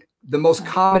say the most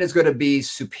common is going to be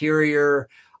superior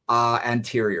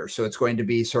anterior. So it's going to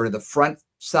be sort of the front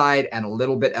side and a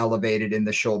little bit elevated in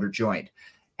the shoulder joint.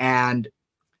 And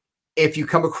if you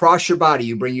come across your body,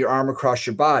 you bring your arm across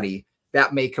your body,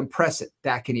 that may compress it.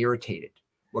 That can irritate it.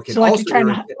 So like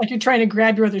you're trying to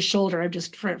grab your other shoulder,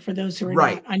 just for those who are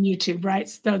not on YouTube, right?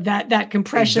 So that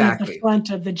compression at the front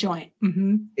of the joint.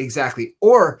 Exactly.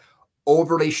 Or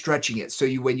overly stretching it. So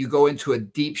when you go into a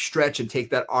deep stretch and take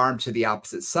that arm to the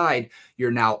opposite side,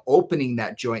 you're now opening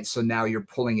that joint. So now you're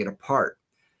pulling it apart.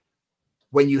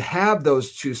 when you have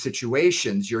those two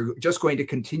situations, you're just going to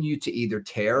continue to either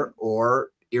tear or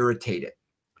irritate it.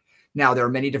 Now, there are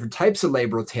many different types of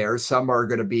labral tears. Some are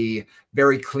going to be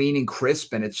very clean and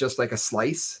crisp, and it's just like a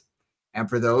slice. And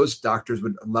for those, doctors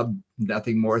would love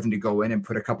nothing more than to go in and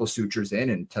put a couple sutures in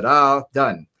and ta-da,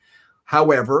 done.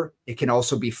 However, it can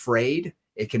also be frayed.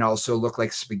 It can also look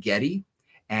like spaghetti,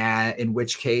 and in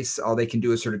which case all they can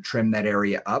do is sort of trim that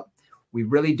area up. We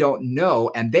really don't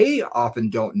know, and they often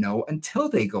don't know until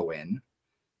they go in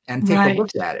and take a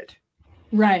look at it.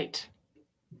 Right.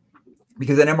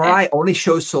 Because an MRI only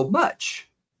shows so much.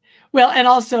 Well, and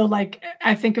also, like,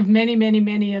 I think of many, many,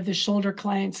 many of the shoulder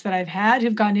clients that I've had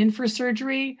who've gone in for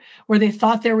surgery where they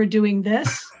thought they were doing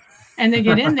this, and they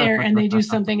get in there and they do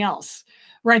something else,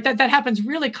 right? That happens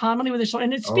really commonly with the shoulder.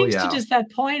 And it speaks to just that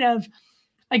point of,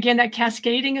 again, that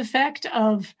cascading effect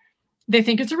of they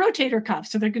think it's a rotator cuff.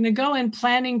 So they're going to go in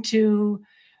planning to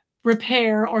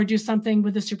repair or do something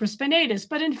with the supraspinatus.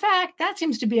 But in fact, that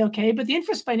seems to be okay. But the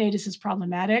infraspinatus is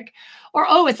problematic. Or,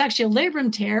 oh, it's actually a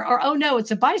labrum tear. Or, oh, no,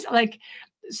 it's a bicep. Like,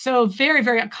 so very,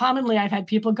 very commonly, I've had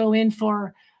people go in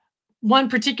for one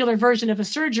particular version of a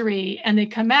surgery, and they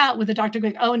come out with a doctor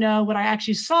going, oh, no, what I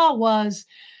actually saw was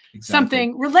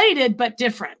something related, but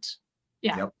different.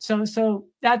 Yeah. Yep. So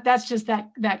that's just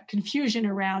that confusion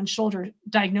around shoulder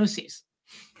diagnoses.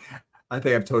 I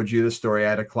think I've told you the story. I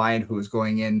had a client who was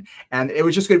going in, and it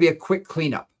was just going to be a quick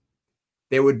cleanup.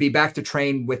 They would be back to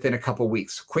train within a couple of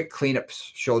weeks. Quick cleanup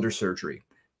shoulder surgery.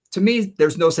 To me,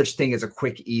 there's no such thing as a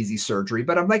quick, easy surgery.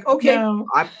 But I'm like, okay, no.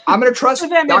 I'm going to trust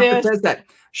doctor says that.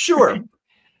 Sure.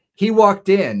 He walked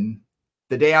in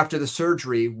the day after the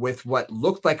surgery with what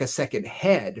looked like a second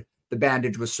head. The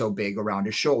bandage was so big around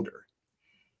his shoulder.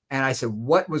 And I said,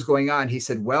 what was going on? He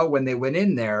said, well, when they went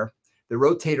in there, the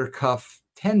rotator cuff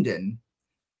tendon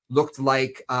looked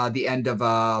like the end of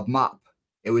a mop.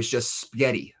 It was just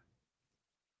spaghetti.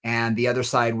 And the other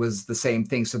side was the same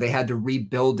thing. So they had to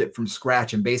rebuild it from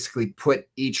scratch and basically put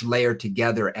each layer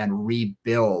together and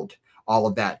rebuild all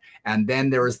of that. And then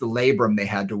there was the labrum they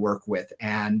had to work with.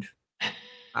 And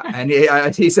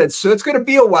he said, so it's going to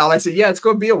be a while. I said, yeah, it's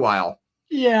going to be a while.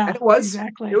 Yeah, and it was.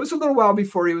 Exactly. It was a little while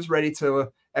before he was ready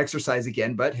to exercise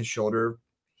again, but his shoulder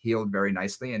healed very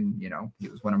nicely. And, you know, he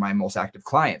was one of my most active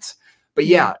clients. But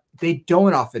yeah, they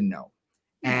don't often know.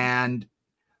 And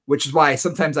which is why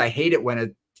sometimes I hate it when a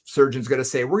surgeon's going to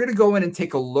say, we're going to go in and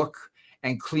take a look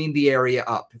and clean the area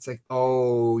up. It's like,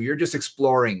 oh, you're just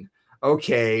exploring.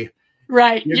 Okay.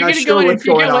 Right. You're not sure what's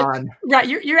going on. Right.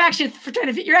 You're actually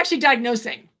you're actually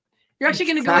diagnosing. You're actually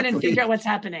going to go in and figure out what's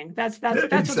happening. That's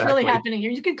what's really happening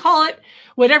here. You can call it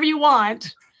whatever you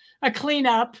want, a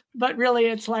cleanup, but really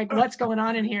it's like, what's going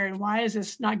on in here and why is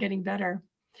this not getting better?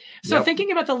 So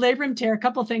thinking about the labrum tear, a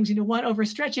couple of things, you know, one,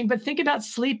 overstretching, but think about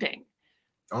sleeping.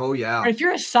 Oh yeah. Or if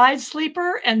you're a side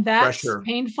sleeper and that's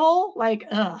painful, like,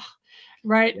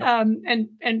 right.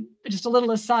 And just a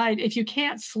little aside, if you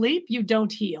can't sleep, you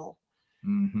don't heal.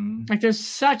 Mm-hmm. Like there's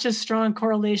such a strong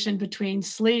correlation between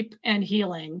sleep and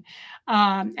healing.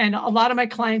 And a lot of my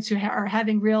clients who are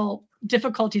having real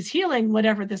difficulties healing,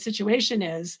 whatever the situation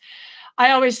is,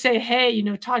 I always say, hey, you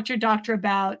know, talk to your doctor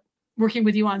about working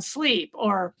with you on sleep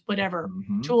or whatever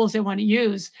tools they want to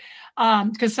use.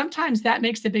 Because sometimes that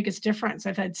makes the biggest difference.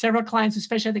 I've had several clients,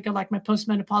 especially I think of like my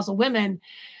postmenopausal women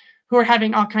who are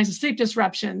having all kinds of sleep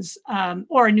disruptions,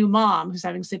 or a new mom who's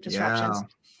having sleep disruptions.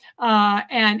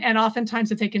 And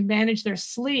oftentimes if they can manage their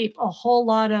sleep, a whole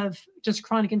lot of just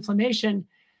chronic inflammation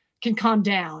can calm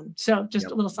down. So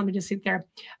just a little something to see there.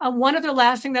 One other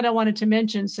last thing that I wanted to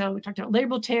mention. So we talked about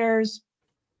labral tears,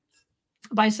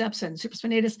 biceps and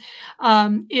supraspinatus,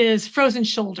 is frozen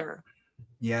shoulder.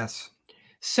 Yes.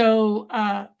 So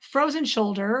frozen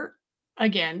shoulder,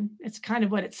 again, it's kind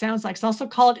of what it sounds like. It's also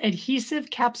called adhesive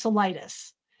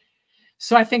capsulitis.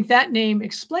 So I think that name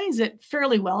explains it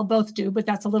fairly well. Both do, but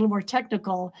that's a little more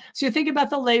technical. So you think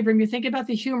about the labrum, you think about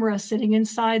the humerus sitting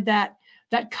inside that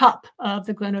cup of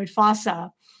the glenoid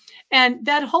fossa. And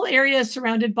that whole area is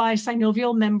surrounded by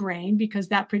synovial membrane because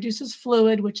that produces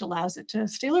fluid, which allows it to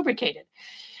stay lubricated.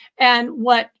 And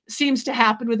what seems to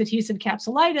happen with adhesive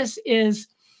capsulitis is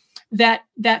that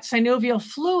synovial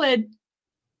fluid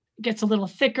gets a little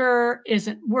thicker,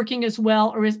 isn't working as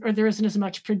well, or there isn't as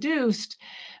much produced.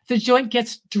 The joint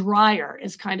gets drier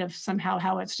is kind of somehow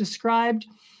how it's described.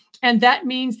 And that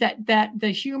means that the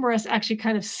humerus actually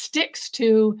kind of sticks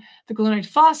to the glenoid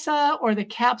fossa, or the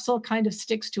capsule kind of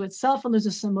sticks to itself and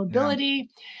loses some mobility.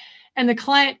 Yeah. And the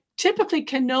client typically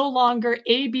can no longer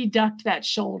abduct that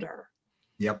shoulder.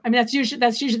 Yep. I mean, that's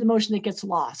usually the motion that gets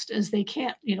lost, is they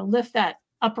can't, lift that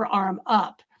upper arm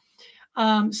up.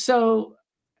 So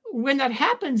when that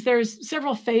happens, there's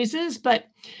several phases, but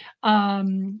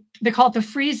they call it the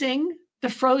freezing, the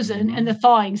frozen, and the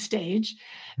thawing stage.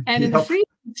 And in the Yep.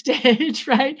 freezing stage,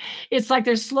 right, it's like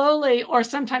they're slowly or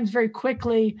sometimes very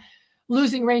quickly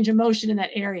losing range of motion in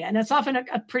that area. And it's often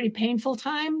a pretty painful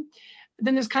time.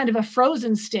 Then there's kind of a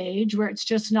frozen stage where it's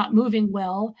just not moving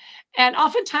well. And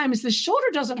oftentimes the shoulder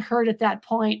doesn't hurt at that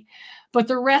point, but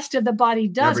the rest of the body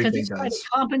does because Everything it's trying to does.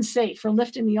 compensate for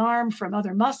lifting the arm from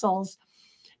other muscles.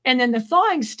 And then the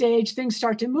thawing stage, things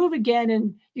start to move again,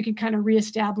 and you can kind of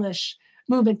reestablish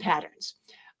movement patterns.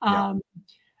 Yeah.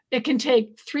 It can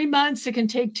take 3 months, it can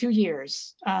take 2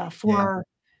 years for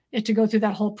it to go through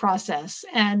that whole process.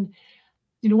 And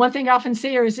one thing I often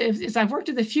say is I've worked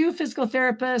with a few physical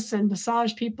therapists and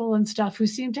massage people and stuff who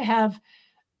seem to have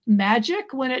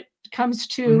magic when it comes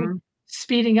to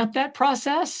speeding up that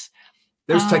process.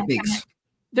 There's techniques.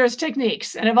 There's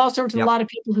techniques. And I've also worked with a lot of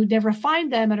people who never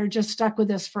find them and are just stuck with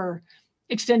this for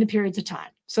extended periods of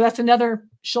time. So that's another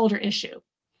shoulder issue.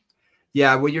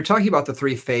 Yeah, when you're talking about the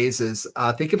 3 phases,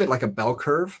 think of it like a bell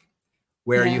curve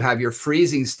where you have your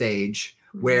freezing stage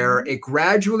where it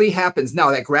gradually happens.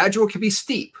 Now, that gradual can be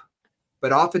steep,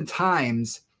 but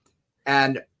oftentimes,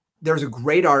 and there's a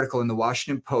great article in the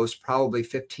Washington Post probably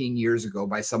 15 years ago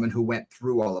by someone who went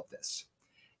through all of this.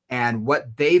 And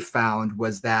what they found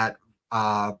was that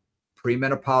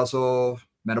premenopausal,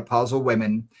 menopausal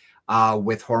women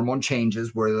with hormone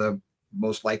changes were the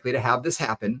most likely to have this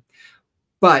happen,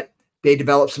 but they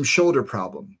developed some shoulder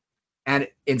problem. And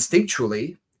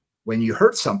instinctually, when you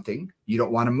hurt something, you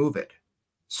don't want to move it.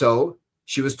 So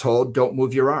she was told, don't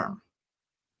move your arm.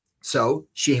 So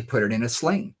she put it in a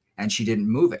sling and she didn't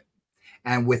move it.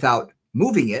 And without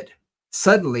moving it,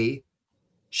 suddenly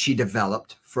she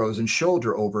developed frozen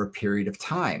shoulder over a period of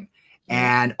time.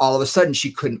 And all of a sudden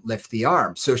she couldn't lift the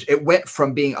arm. So it went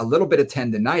from being a little bit of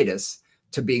tendonitis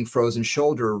to being frozen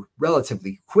shoulder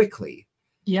relatively quickly.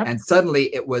 And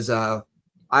suddenly it was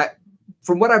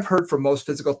from what I've heard from most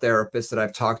physical therapists that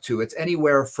I've talked to, it's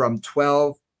anywhere from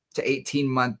 12 to 18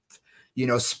 month,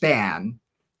 span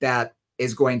that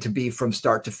is going to be from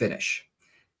start to finish.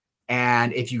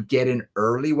 And if you get in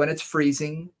early when it's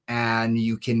freezing and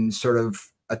you can sort of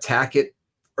attack it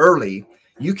early,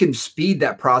 you can speed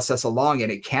that process along,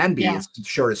 and it can be as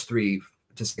short as 3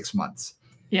 to 6 months.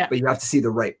 But you have to see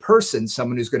the right person,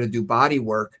 someone who's going to do body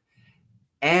work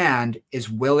and is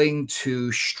willing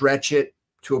to stretch it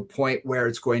to a point where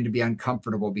it's going to be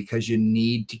uncomfortable because you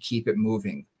need to keep it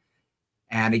moving.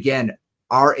 And again,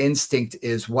 our instinct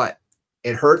is what?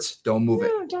 It hurts, don't move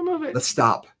it. Don't move it. Let's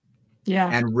stop. Yeah.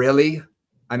 And really,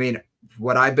 I mean,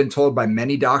 what I've been told by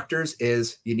many doctors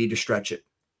is you need to stretch it.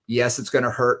 Yes, it's going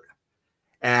to hurt.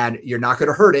 And you're not going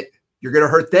to hurt it. You're going to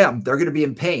hurt them. They're going to be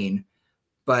in pain.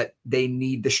 But they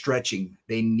need the stretching.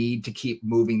 They need to keep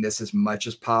moving this as much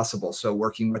as possible. So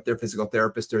working with their physical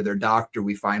therapist or their doctor,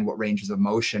 we find what ranges of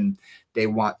motion they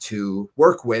want to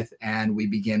work with, and we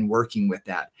begin working with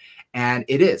that. And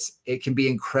it can be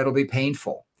incredibly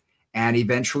painful. And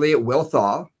eventually it will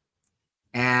thaw.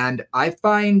 And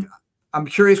I'm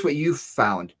curious what you've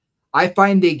found. I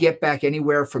find they get back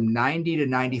anywhere from 90 to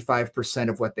 95%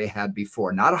 of what they had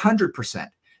before, not 100%.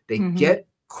 They get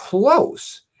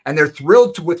close. And they're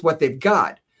thrilled with what they've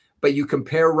got, but you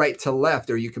compare right to left,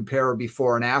 or you compare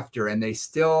before and after, and they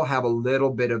still have a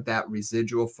little bit of that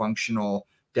residual functional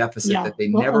deficit that they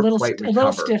never quite recover. A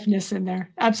little stiffness in there.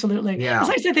 Absolutely. Yeah.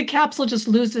 As I said, the capsule just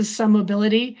loses some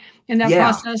mobility in that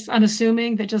process, I'm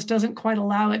assuming, that just doesn't quite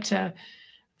allow it to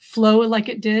flow like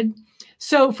it did.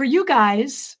 So for you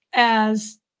guys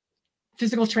as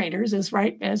physical trainers, as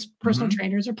personal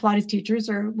trainers or Pilates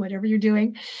teachers or whatever you're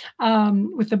doing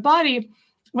with the body,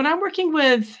 when I'm working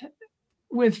with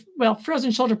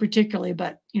frozen shoulder particularly,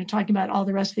 but talking about all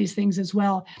the rest of these things as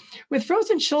well, with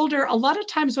frozen shoulder, a lot of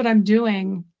times what I'm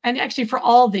doing, and actually for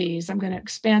all these, I'm going to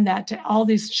expand that to all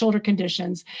these shoulder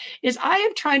conditions, is I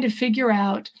am trying to figure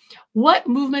out what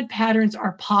movement patterns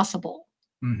are possible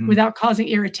without causing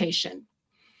irritation.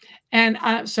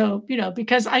 And so,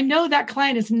 because I know that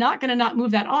client is not going to not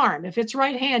move that arm. If it's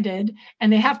right-handed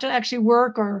and they have to actually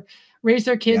work or raise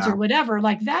their kids or whatever,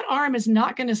 like that arm is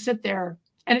not going to sit there,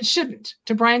 and it shouldn't,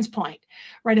 to Brian's point,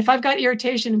 right? If I've got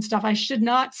irritation and stuff, I should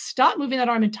not stop moving that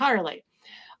arm entirely.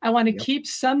 I want to keep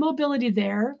some mobility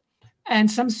there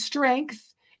and some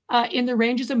strength in the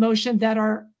ranges of motion that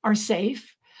are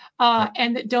safe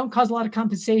and that don't cause a lot of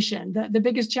compensation. The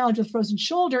biggest challenge with frozen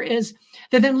shoulder is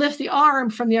to then lift the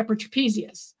arm from the upper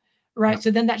trapezius, right?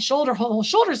 So then that whole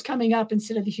shoulder's coming up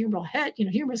instead of the humeral head,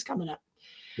 humerus coming up.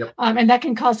 And that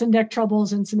can cause some neck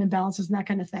troubles and some imbalances and that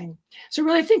kind of thing. So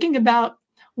really thinking about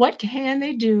what can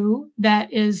they do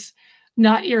that is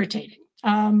not irritating.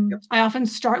 Yep. I often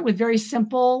start with very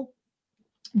simple,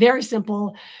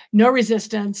 no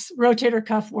resistance, rotator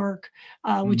cuff work,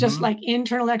 with just like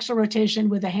internal external rotation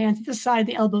with the hands at the side,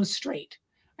 the elbows straight.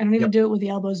 I don't even Yep. do it with the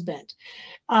elbows bent.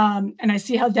 And I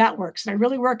see how that works. And I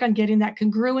really work on getting that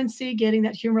congruency, getting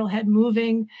that humeral head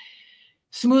moving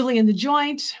smoothly in the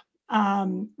joint.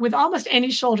 With almost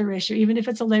any shoulder issue, even if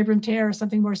it's a labrum tear or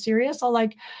something more serious, I'll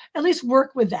like at least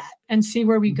work with that and see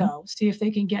where we go, see if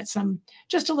they can get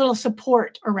just a little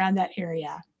support around that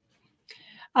area.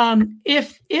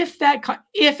 If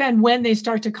and when they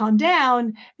start to calm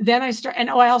down, then I start, and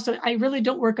I really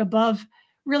don't work above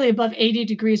 80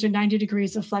 degrees or 90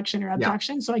 degrees of flexion or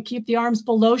abduction. Yeah. So I keep the arms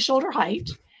below shoulder height,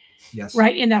 yes,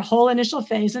 right, in that whole initial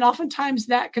phase. And oftentimes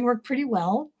that can work pretty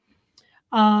well.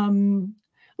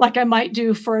 Like I might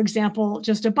do, for example,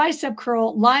 just a bicep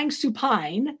curl lying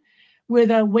supine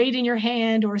with a weight in your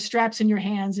hand or straps in your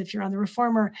hands if you're on the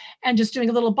reformer, and just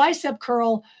doing a little bicep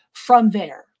curl from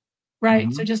there.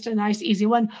 Right. So just a nice, easy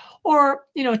one. Or,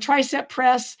 a tricep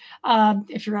press.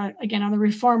 If you're again on the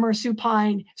reformer,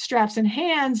 supine, straps in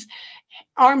hands,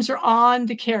 arms are on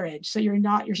the carriage. So your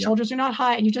shoulders are not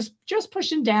high, and you just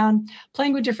pushing down,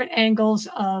 playing with different angles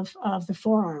of the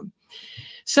forearm.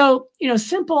 So,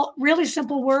 simple, really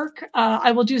simple work.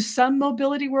 I will do some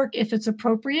mobility work if it's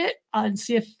appropriate, and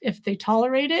see if they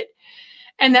tolerate it.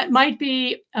 And that might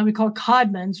be, we call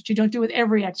Codmans, which you don't do with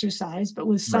every exercise, but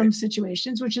with some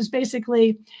situations, which is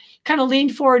basically kind of lean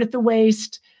forward at the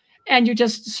waist and you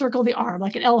just circle the arm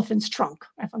like an elephant's trunk.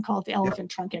 I often call it the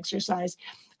elephant trunk exercise,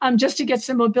 just to get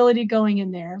some mobility going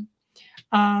in there.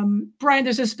 Brian,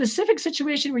 there's a specific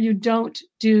situation where you don't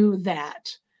do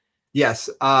that. Yes.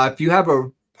 If you have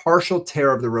a partial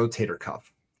tear of the rotator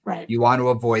cuff, right, you want to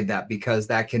avoid that because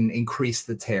that can increase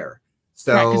the tear.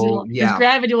 So because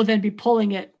gravity will then be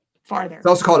pulling it farther. It's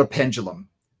also called a pendulum,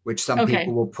 which some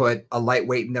people will put a light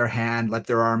weight in their hand, let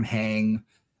their arm hang.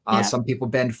 Some people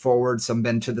bend forward, some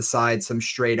bend to the side, some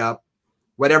straight up,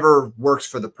 whatever works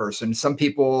for the person. Some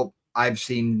people I've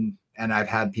seen, and I've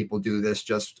had people do this,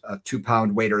 just a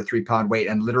 2-pound weight or a 3-pound weight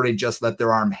and literally just let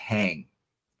their arm hang.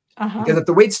 Because if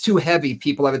the weight's too heavy,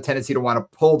 people have a tendency to want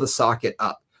to pull the socket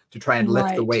up to try and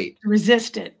lift the weight.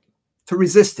 Resist it.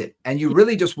 And you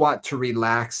really just want to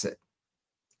relax it.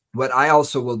 What I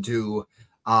also will do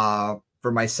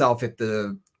for myself, if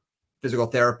the physical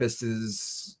therapist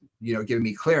is, giving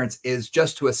me clearance, is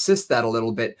just to assist that a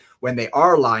little bit when they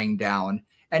are lying down,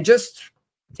 and just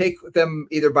take them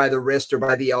either by the wrist or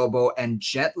by the elbow and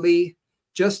gently,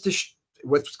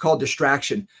 what's called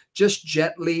distraction, just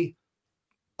gently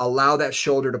allow that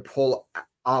shoulder to pull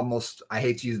almost, I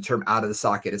hate to use the term out of the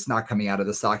socket. It's not coming out of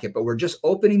the socket, but we're just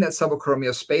opening that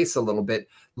subacromial space a little bit,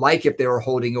 like if they were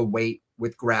holding a weight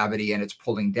with gravity and it's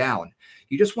pulling down.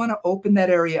 You just want to open that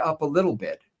area up a little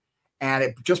bit, and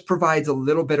it just provides a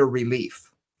little bit of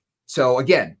relief. So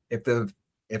again, if the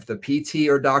PT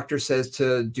or doctor says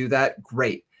to do that,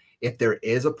 great. If there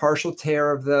is a partial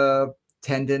tear of the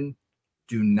tendon,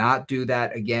 do not do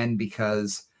that again,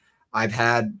 because I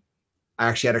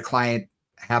actually had a client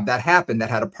have that happen that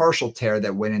had a partial tear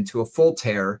that went into a full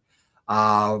tear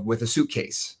with a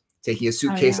suitcase, taking a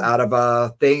suitcase out of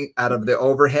the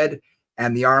overhead,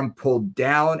 and the arm pulled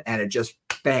down and it just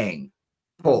bang,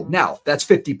 pulled. Now that's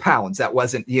 50 pounds. That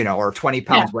wasn't, or 20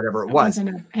 pounds, whatever it was. Wasn't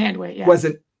a hand weight. Yeah.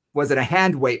 Wasn't a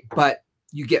hand weight, but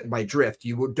you get my drift.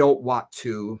 You don't want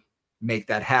to make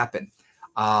that happen.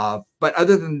 But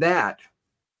other than that,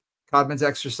 Codman's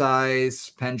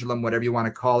exercise, pendulum, whatever you want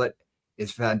to call it,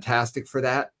 is fantastic for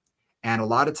that. And a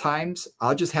lot of times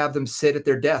I'll just have them sit at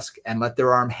their desk and let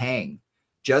their arm hang.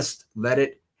 Just let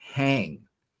it hang.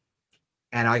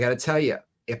 And I got to tell you,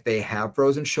 if they have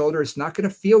frozen shoulder, it's not going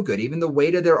to feel good. Even the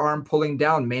weight of their arm pulling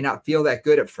down may not feel that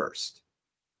good at first,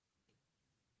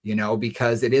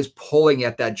 because it is pulling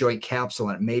at that joint capsule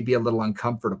and it may be a little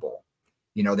uncomfortable.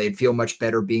 They'd feel much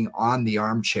better being on the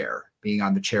armchair, being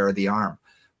on the chair of the arm.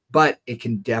 But it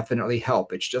can definitely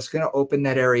help. It's just going to open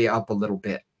that area up a little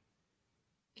bit.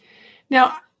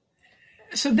 Now,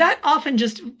 so that often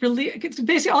just really,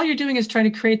 basically all you're doing is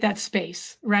trying to create that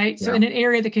space, right? So in an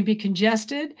area that can be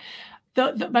congested.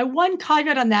 My one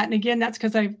caveat on that, and again, that's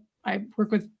because I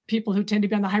work with people who tend to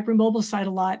be on the hypermobile side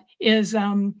a lot, is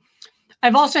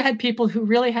I've also had people who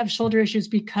really have shoulder issues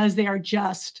because there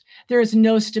is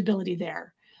no stability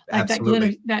there. Like that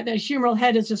humeral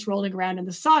head is just rolling around in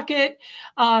the socket.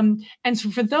 And so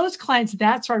for those clients,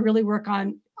 that's where I really work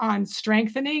on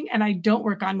strengthening, and I don't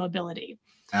work on mobility.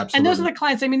 Absolutely. And those are the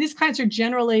clients, these clients are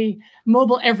generally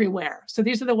mobile everywhere. So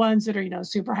these are the ones that are,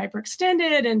 super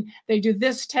hyperextended, and they do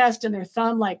this test and their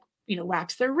thumb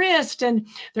wax their wrist and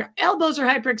their elbows are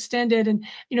hyperextended. And,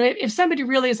 if somebody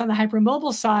really is on the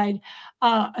hypermobile side,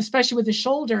 especially with the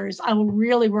shoulders, I will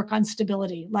really work on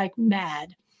stability like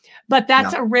mad. But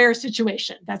that's Yeah. a rare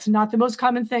situation. That's not the most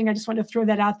common thing. I just want to throw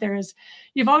that out there is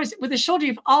with the shoulder,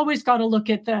 you've always got to look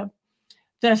at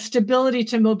the stability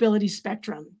to mobility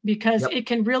spectrum, because Yep. it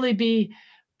can really be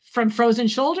from frozen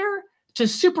shoulder to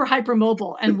super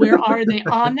hypermobile. And where are they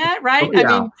on that? Right. Oh I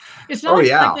yeah. mean, it's not Oh like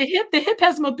yeah. the hip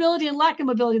has mobility and lack of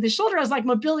mobility. The shoulder has like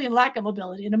mobility and lack of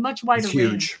mobility in a much It's wider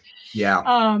range. huge.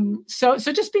 Yeah. So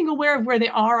just being aware of where they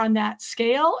are on that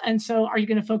scale. And so are you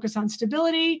going to focus on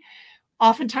stability?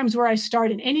 Oftentimes where I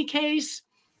start in any case,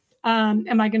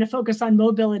 am I going to focus on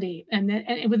mobility? And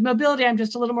with mobility, I'm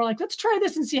just a little more like, let's try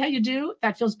this and see how you do.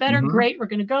 That feels better. Mhm. Great. We're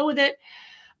going to go with it.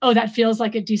 Oh, that feels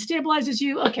like it destabilizes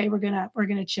you. Okay. We're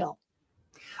going to chill.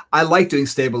 I like doing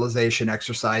stabilization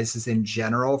exercises in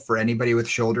general for anybody with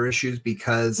shoulder issues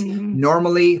because Mhm.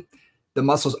 normally the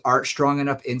muscles aren't strong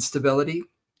enough in stability.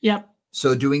 Yep.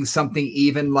 So doing something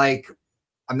even like,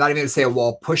 I'm not even going to say a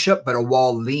wall push-up, but a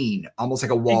wall lean, almost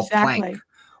like a wall plank Exactly.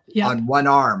 Yep. on one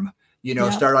arm,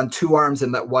 Yep. start on two arms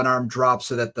and let one arm drop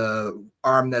so that the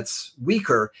arm that's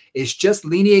weaker is just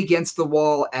leaning against the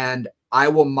wall. And I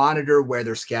will monitor where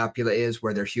their scapula is,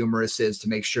 where their humerus is to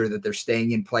make sure that they're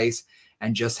staying in place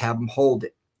and just have them hold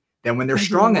it. Then when they're I do a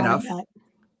strong lot of enough, that.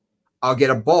 I'll get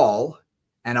a ball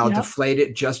and I'll Yep. deflate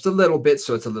it just a little bit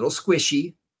so it's a little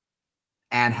squishy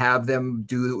and have them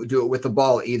do it with the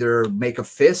ball. Either make a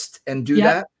fist and do Yep.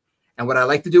 that. And what I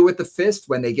like to do with the fist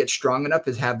when they get strong enough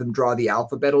is have them draw the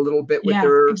alphabet a little bit with Yeah,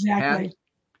 their hand. exactly.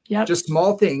 Yep. Just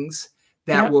small things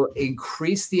that Yep. will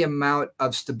increase the amount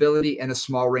of stability and a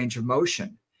small range of motion.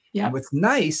 And Yep. what's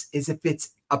nice is if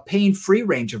it's a pain-free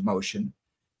range of motion,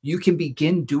 you can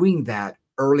begin doing that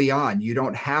early on. You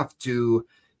don't have to,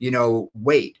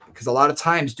 wait, because a lot of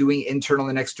times doing internal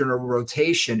and external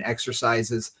rotation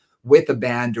exercises with a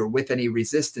band or with any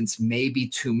resistance may be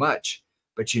too much.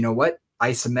 But you know what?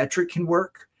 Isometric can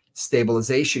work,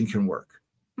 stabilization can work.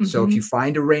 So if you Mhm.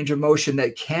 find a range of motion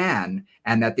that can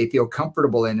and that they feel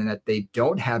comfortable in and that they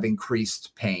don't have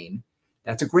increased pain,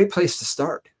 that's a great place to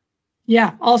start.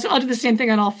 Yeah, also, I'll do the same thing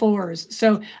on all fours.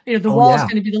 So, the Oh wall is yeah.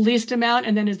 gonna be the least amount,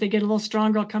 and then as they get a little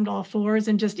stronger, I'll come to all fours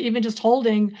and just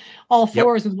holding all Yep.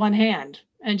 fours with one hand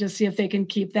and just see if they can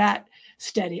keep that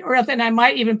steady. Or if then I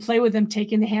might even play with them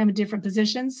taking the hand in different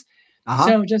positions. Uh-huh.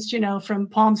 So just, from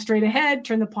palm straight ahead,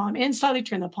 turn the palm in slightly,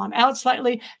 turn the palm out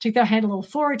slightly, take their hand a little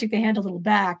forward, take the hand a little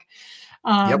back.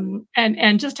 Yep.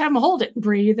 And just have them hold it,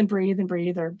 breathe and breathe and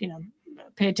breathe, or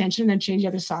pay attention and then change the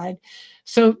other side.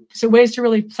 So ways to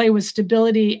really play with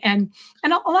stability, and a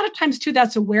lot of times too,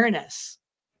 that's awareness,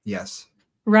 Yes.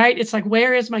 right? It's like,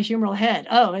 where is my humeral head?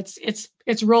 Oh,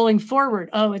 it's rolling forward.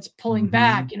 Oh, it's pulling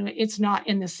back. Mhm. It's not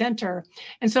in the center.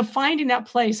 And so finding that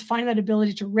place, finding that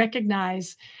ability to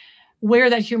recognize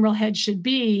where that humeral head should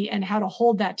be and how to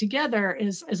hold that together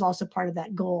is also part of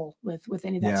that goal with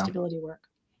any of that Yeah. stability work.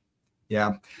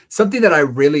 Yeah. Something that I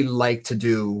really like to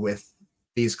do with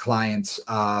these clients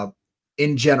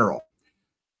in general,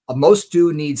 most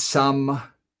do need some,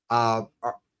 for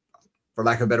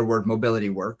lack of a better word, mobility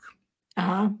work.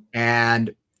 Uh-huh.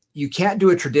 And you can't do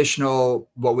a traditional,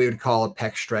 what we would call a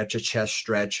pec stretch, a chest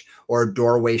stretch, or a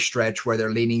doorway stretch where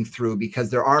they're leaning through because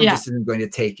their arm Yeah. just isn't going to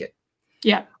take it.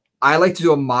 Yeah. I like to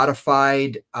do a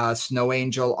modified snow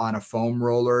angel on a foam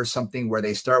roller or something where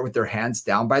they start with their hands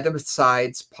down by the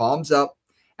sides, palms up.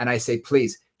 And I say,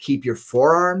 please keep your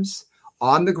forearms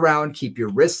on the ground, keep your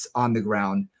wrists on the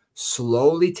ground.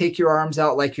 Slowly take your arms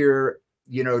out like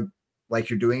like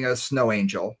you're doing a snow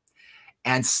angel,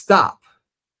 and stop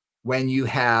when you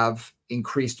have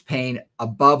increased pain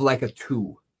above like a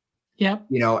 2, Yep.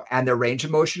 and their range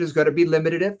of motion is going to be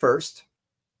limited at first.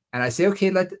 And I say,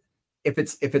 okay, if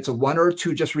it's a 1 or a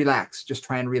 2, just relax. Just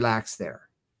try and relax there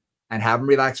and have them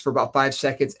relax for about 5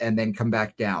 seconds and then come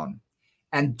back down.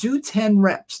 And do 10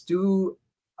 reps, do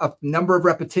a number of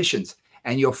repetitions.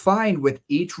 And you'll find with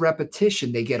each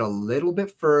repetition, they get a little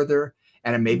bit further,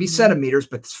 and it may be Mhm. centimeters,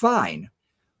 but it's fine.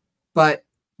 But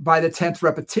by the 10th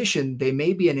repetition, they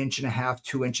may be 1.5 inches,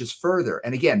 2 inches further.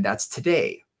 And again, that's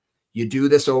today. You do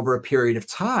this over a period of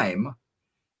time,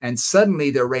 and suddenly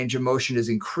their range of motion is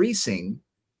increasing.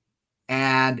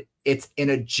 And it's in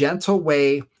a gentle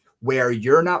way where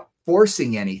you're not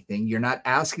forcing anything. You're not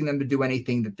asking them to do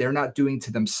anything that they're not doing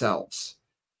to themselves.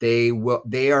 They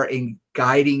are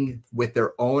guiding with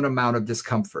their own amount of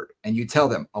discomfort. And you tell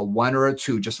them a 1 or a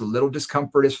 2, just a little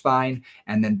discomfort is fine,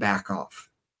 and then back off.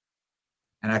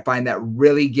 And I find that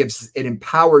really it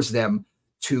empowers them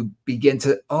to begin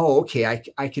to, oh, okay,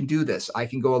 I can do this. I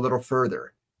can go a little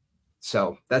further.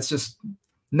 So that's just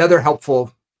another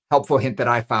helpful hint that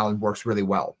I found works really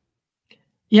well.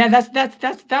 Yeah,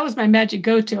 that was my magic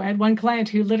go-to. I had one client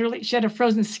who literally, she had a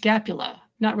frozen scapula,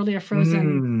 not really a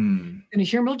frozen in a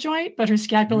humeral joint, but her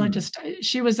scapula just,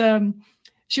 she was an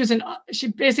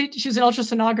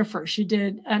ultrasonographer. She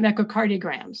did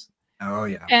echocardiograms. Oh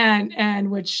yeah. And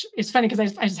which is funny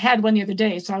because I just had one the other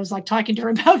day. So I was like talking to her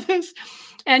about this.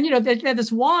 And, they have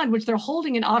this wand, which they're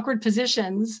holding in awkward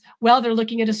positions while they're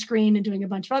looking at a screen and doing a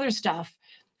bunch of other stuff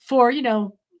for,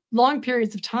 long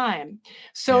periods of time.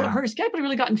 So her scapula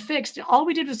really gotten fixed. And all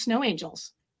we did was snow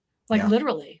angels, like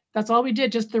literally. That's all we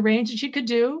did, just the range that she could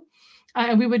do.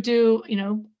 And we would do,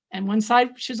 and one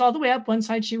side she was all the way up, one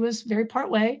side she was very part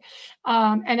way.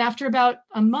 And after about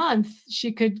a month,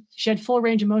 she had full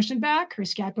range of motion back. Her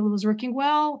scapula was working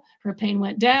well. Her pain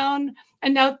went down.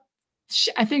 And now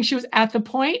I think she was at the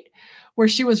point where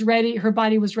she was ready. Her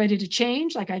body was ready to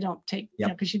change. Like I don't take,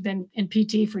 because she'd been in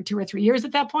PT for 2 or 3 years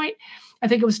at that point. I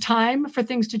think it was time for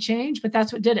things to change, but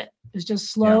that's what did it. It was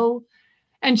just slow.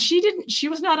 And she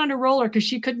was not on a roller because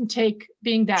she couldn't take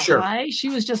being that high. She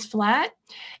was just flat.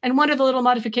 And one of the little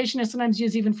modifications I sometimes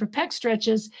use even for pec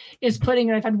stretches is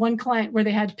I've had one client where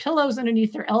they had pillows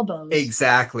underneath their elbows.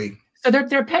 Exactly. So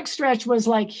their pec stretch was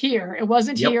like here. It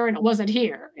wasn't here and it wasn't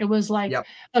here. It was like,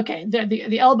 okay,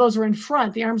 the elbows were in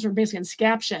front. The arms were basically in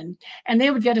scaption and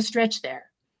they would get a stretch there.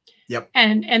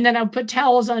 And then I would put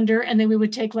towels under and then we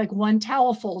would take like one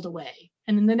towel fold away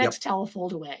and then the next towel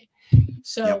fold away.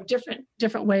 So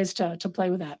different ways to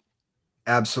play with that.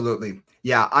 Absolutely.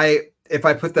 Yeah. If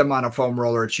I put them on a foam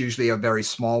roller, it's usually a very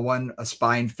small one, a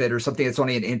spine fit or something that's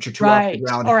only an inch or two off the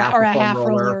ground. Or a half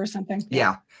roller or something.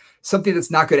 Yeah. Something that's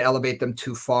not going to elevate them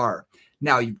too far.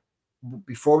 Now,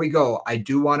 before we go, I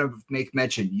do want to make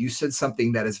mention, you said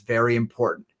something that is very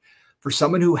important. For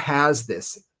someone who has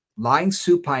this, lying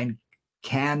supine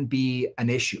can be an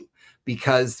issue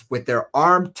because with their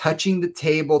arm touching the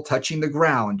table, touching the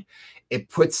ground, it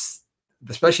puts,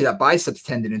 especially that biceps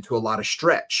tendon, into a lot of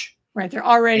stretch. Right. They're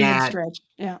already in stretch.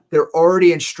 Yeah. They're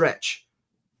already in stretch.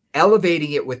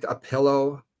 Elevating it with a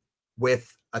pillow,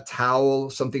 with a towel,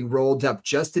 something rolled up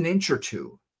just an inch or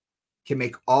two can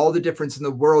make all the difference in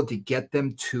the world to get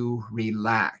them to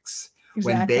relax.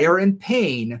 Exactly. When they are in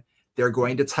pain, they're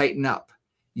going to tighten up.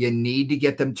 You need to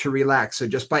get them to relax. So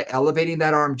just by elevating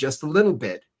that arm just a little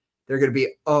bit, they're going to be,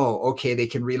 oh, okay, they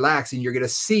can relax. And you're going to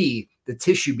see the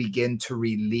tissue begin to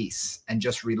release and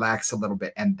just relax a little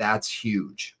bit. And that's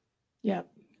huge. Yep.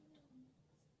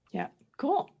 Yeah.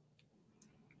 Cool.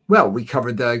 Well, we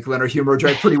covered the Gleno humeral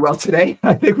joint pretty well today.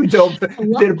 I think we did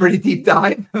a pretty deep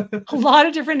dive. A lot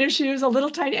of different issues, a little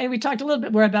tiny, and we talked a little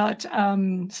bit more about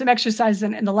some exercise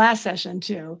in the last session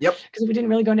too. Yep. Because we didn't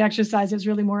really go into exercise. It was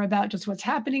really more about just what's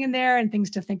happening in there and things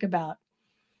to think about.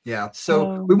 Yeah.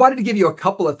 So we wanted to give you a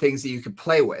couple of things that you could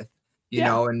play with, you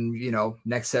know, and,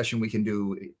 next session we can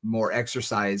do more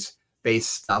exercise-based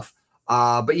stuff.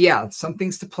 But yeah, some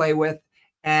things to play with.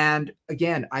 And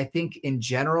again, I think in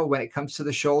general, when it comes to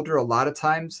the shoulder, a lot of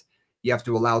times you have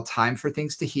to allow time for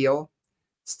things to heal,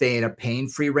 stay in a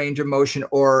pain-free range of motion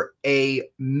or a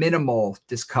minimal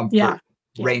discomfort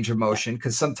range of motion,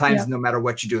 because sometimes no matter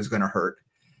what you do is going to hurt.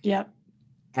 Yep.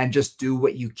 And just do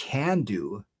what you can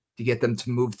do to get them to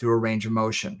move through a range of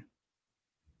motion.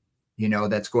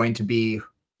 That's going to be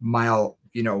mild,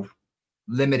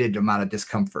 limited amount of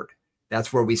discomfort.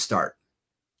 That's where we start.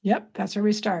 Yep, that's where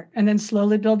we start. And then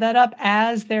slowly build that up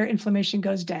as their inflammation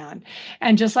goes down.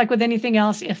 And just like with anything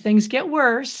else, if things get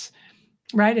worse,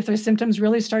 right, if their symptoms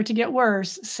really start to get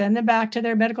worse, send them back to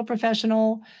their medical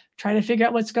professional, try to figure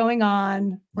out what's going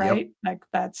on, right? Like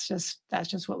that's just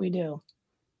what we do.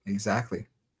 Exactly.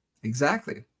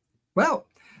 Well,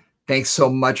 thanks so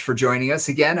much for joining us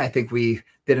again. I think we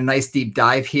did a nice deep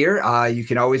dive here. You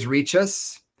can always reach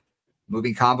us.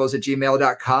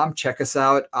 movingconvos@gmail.com. Check us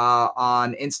out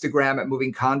on Instagram at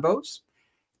Moving Convos.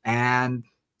 And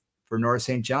for Nora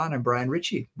St. John, I'm Brian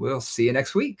Ritchie. We'll see you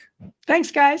next week. Thanks,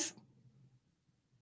 guys.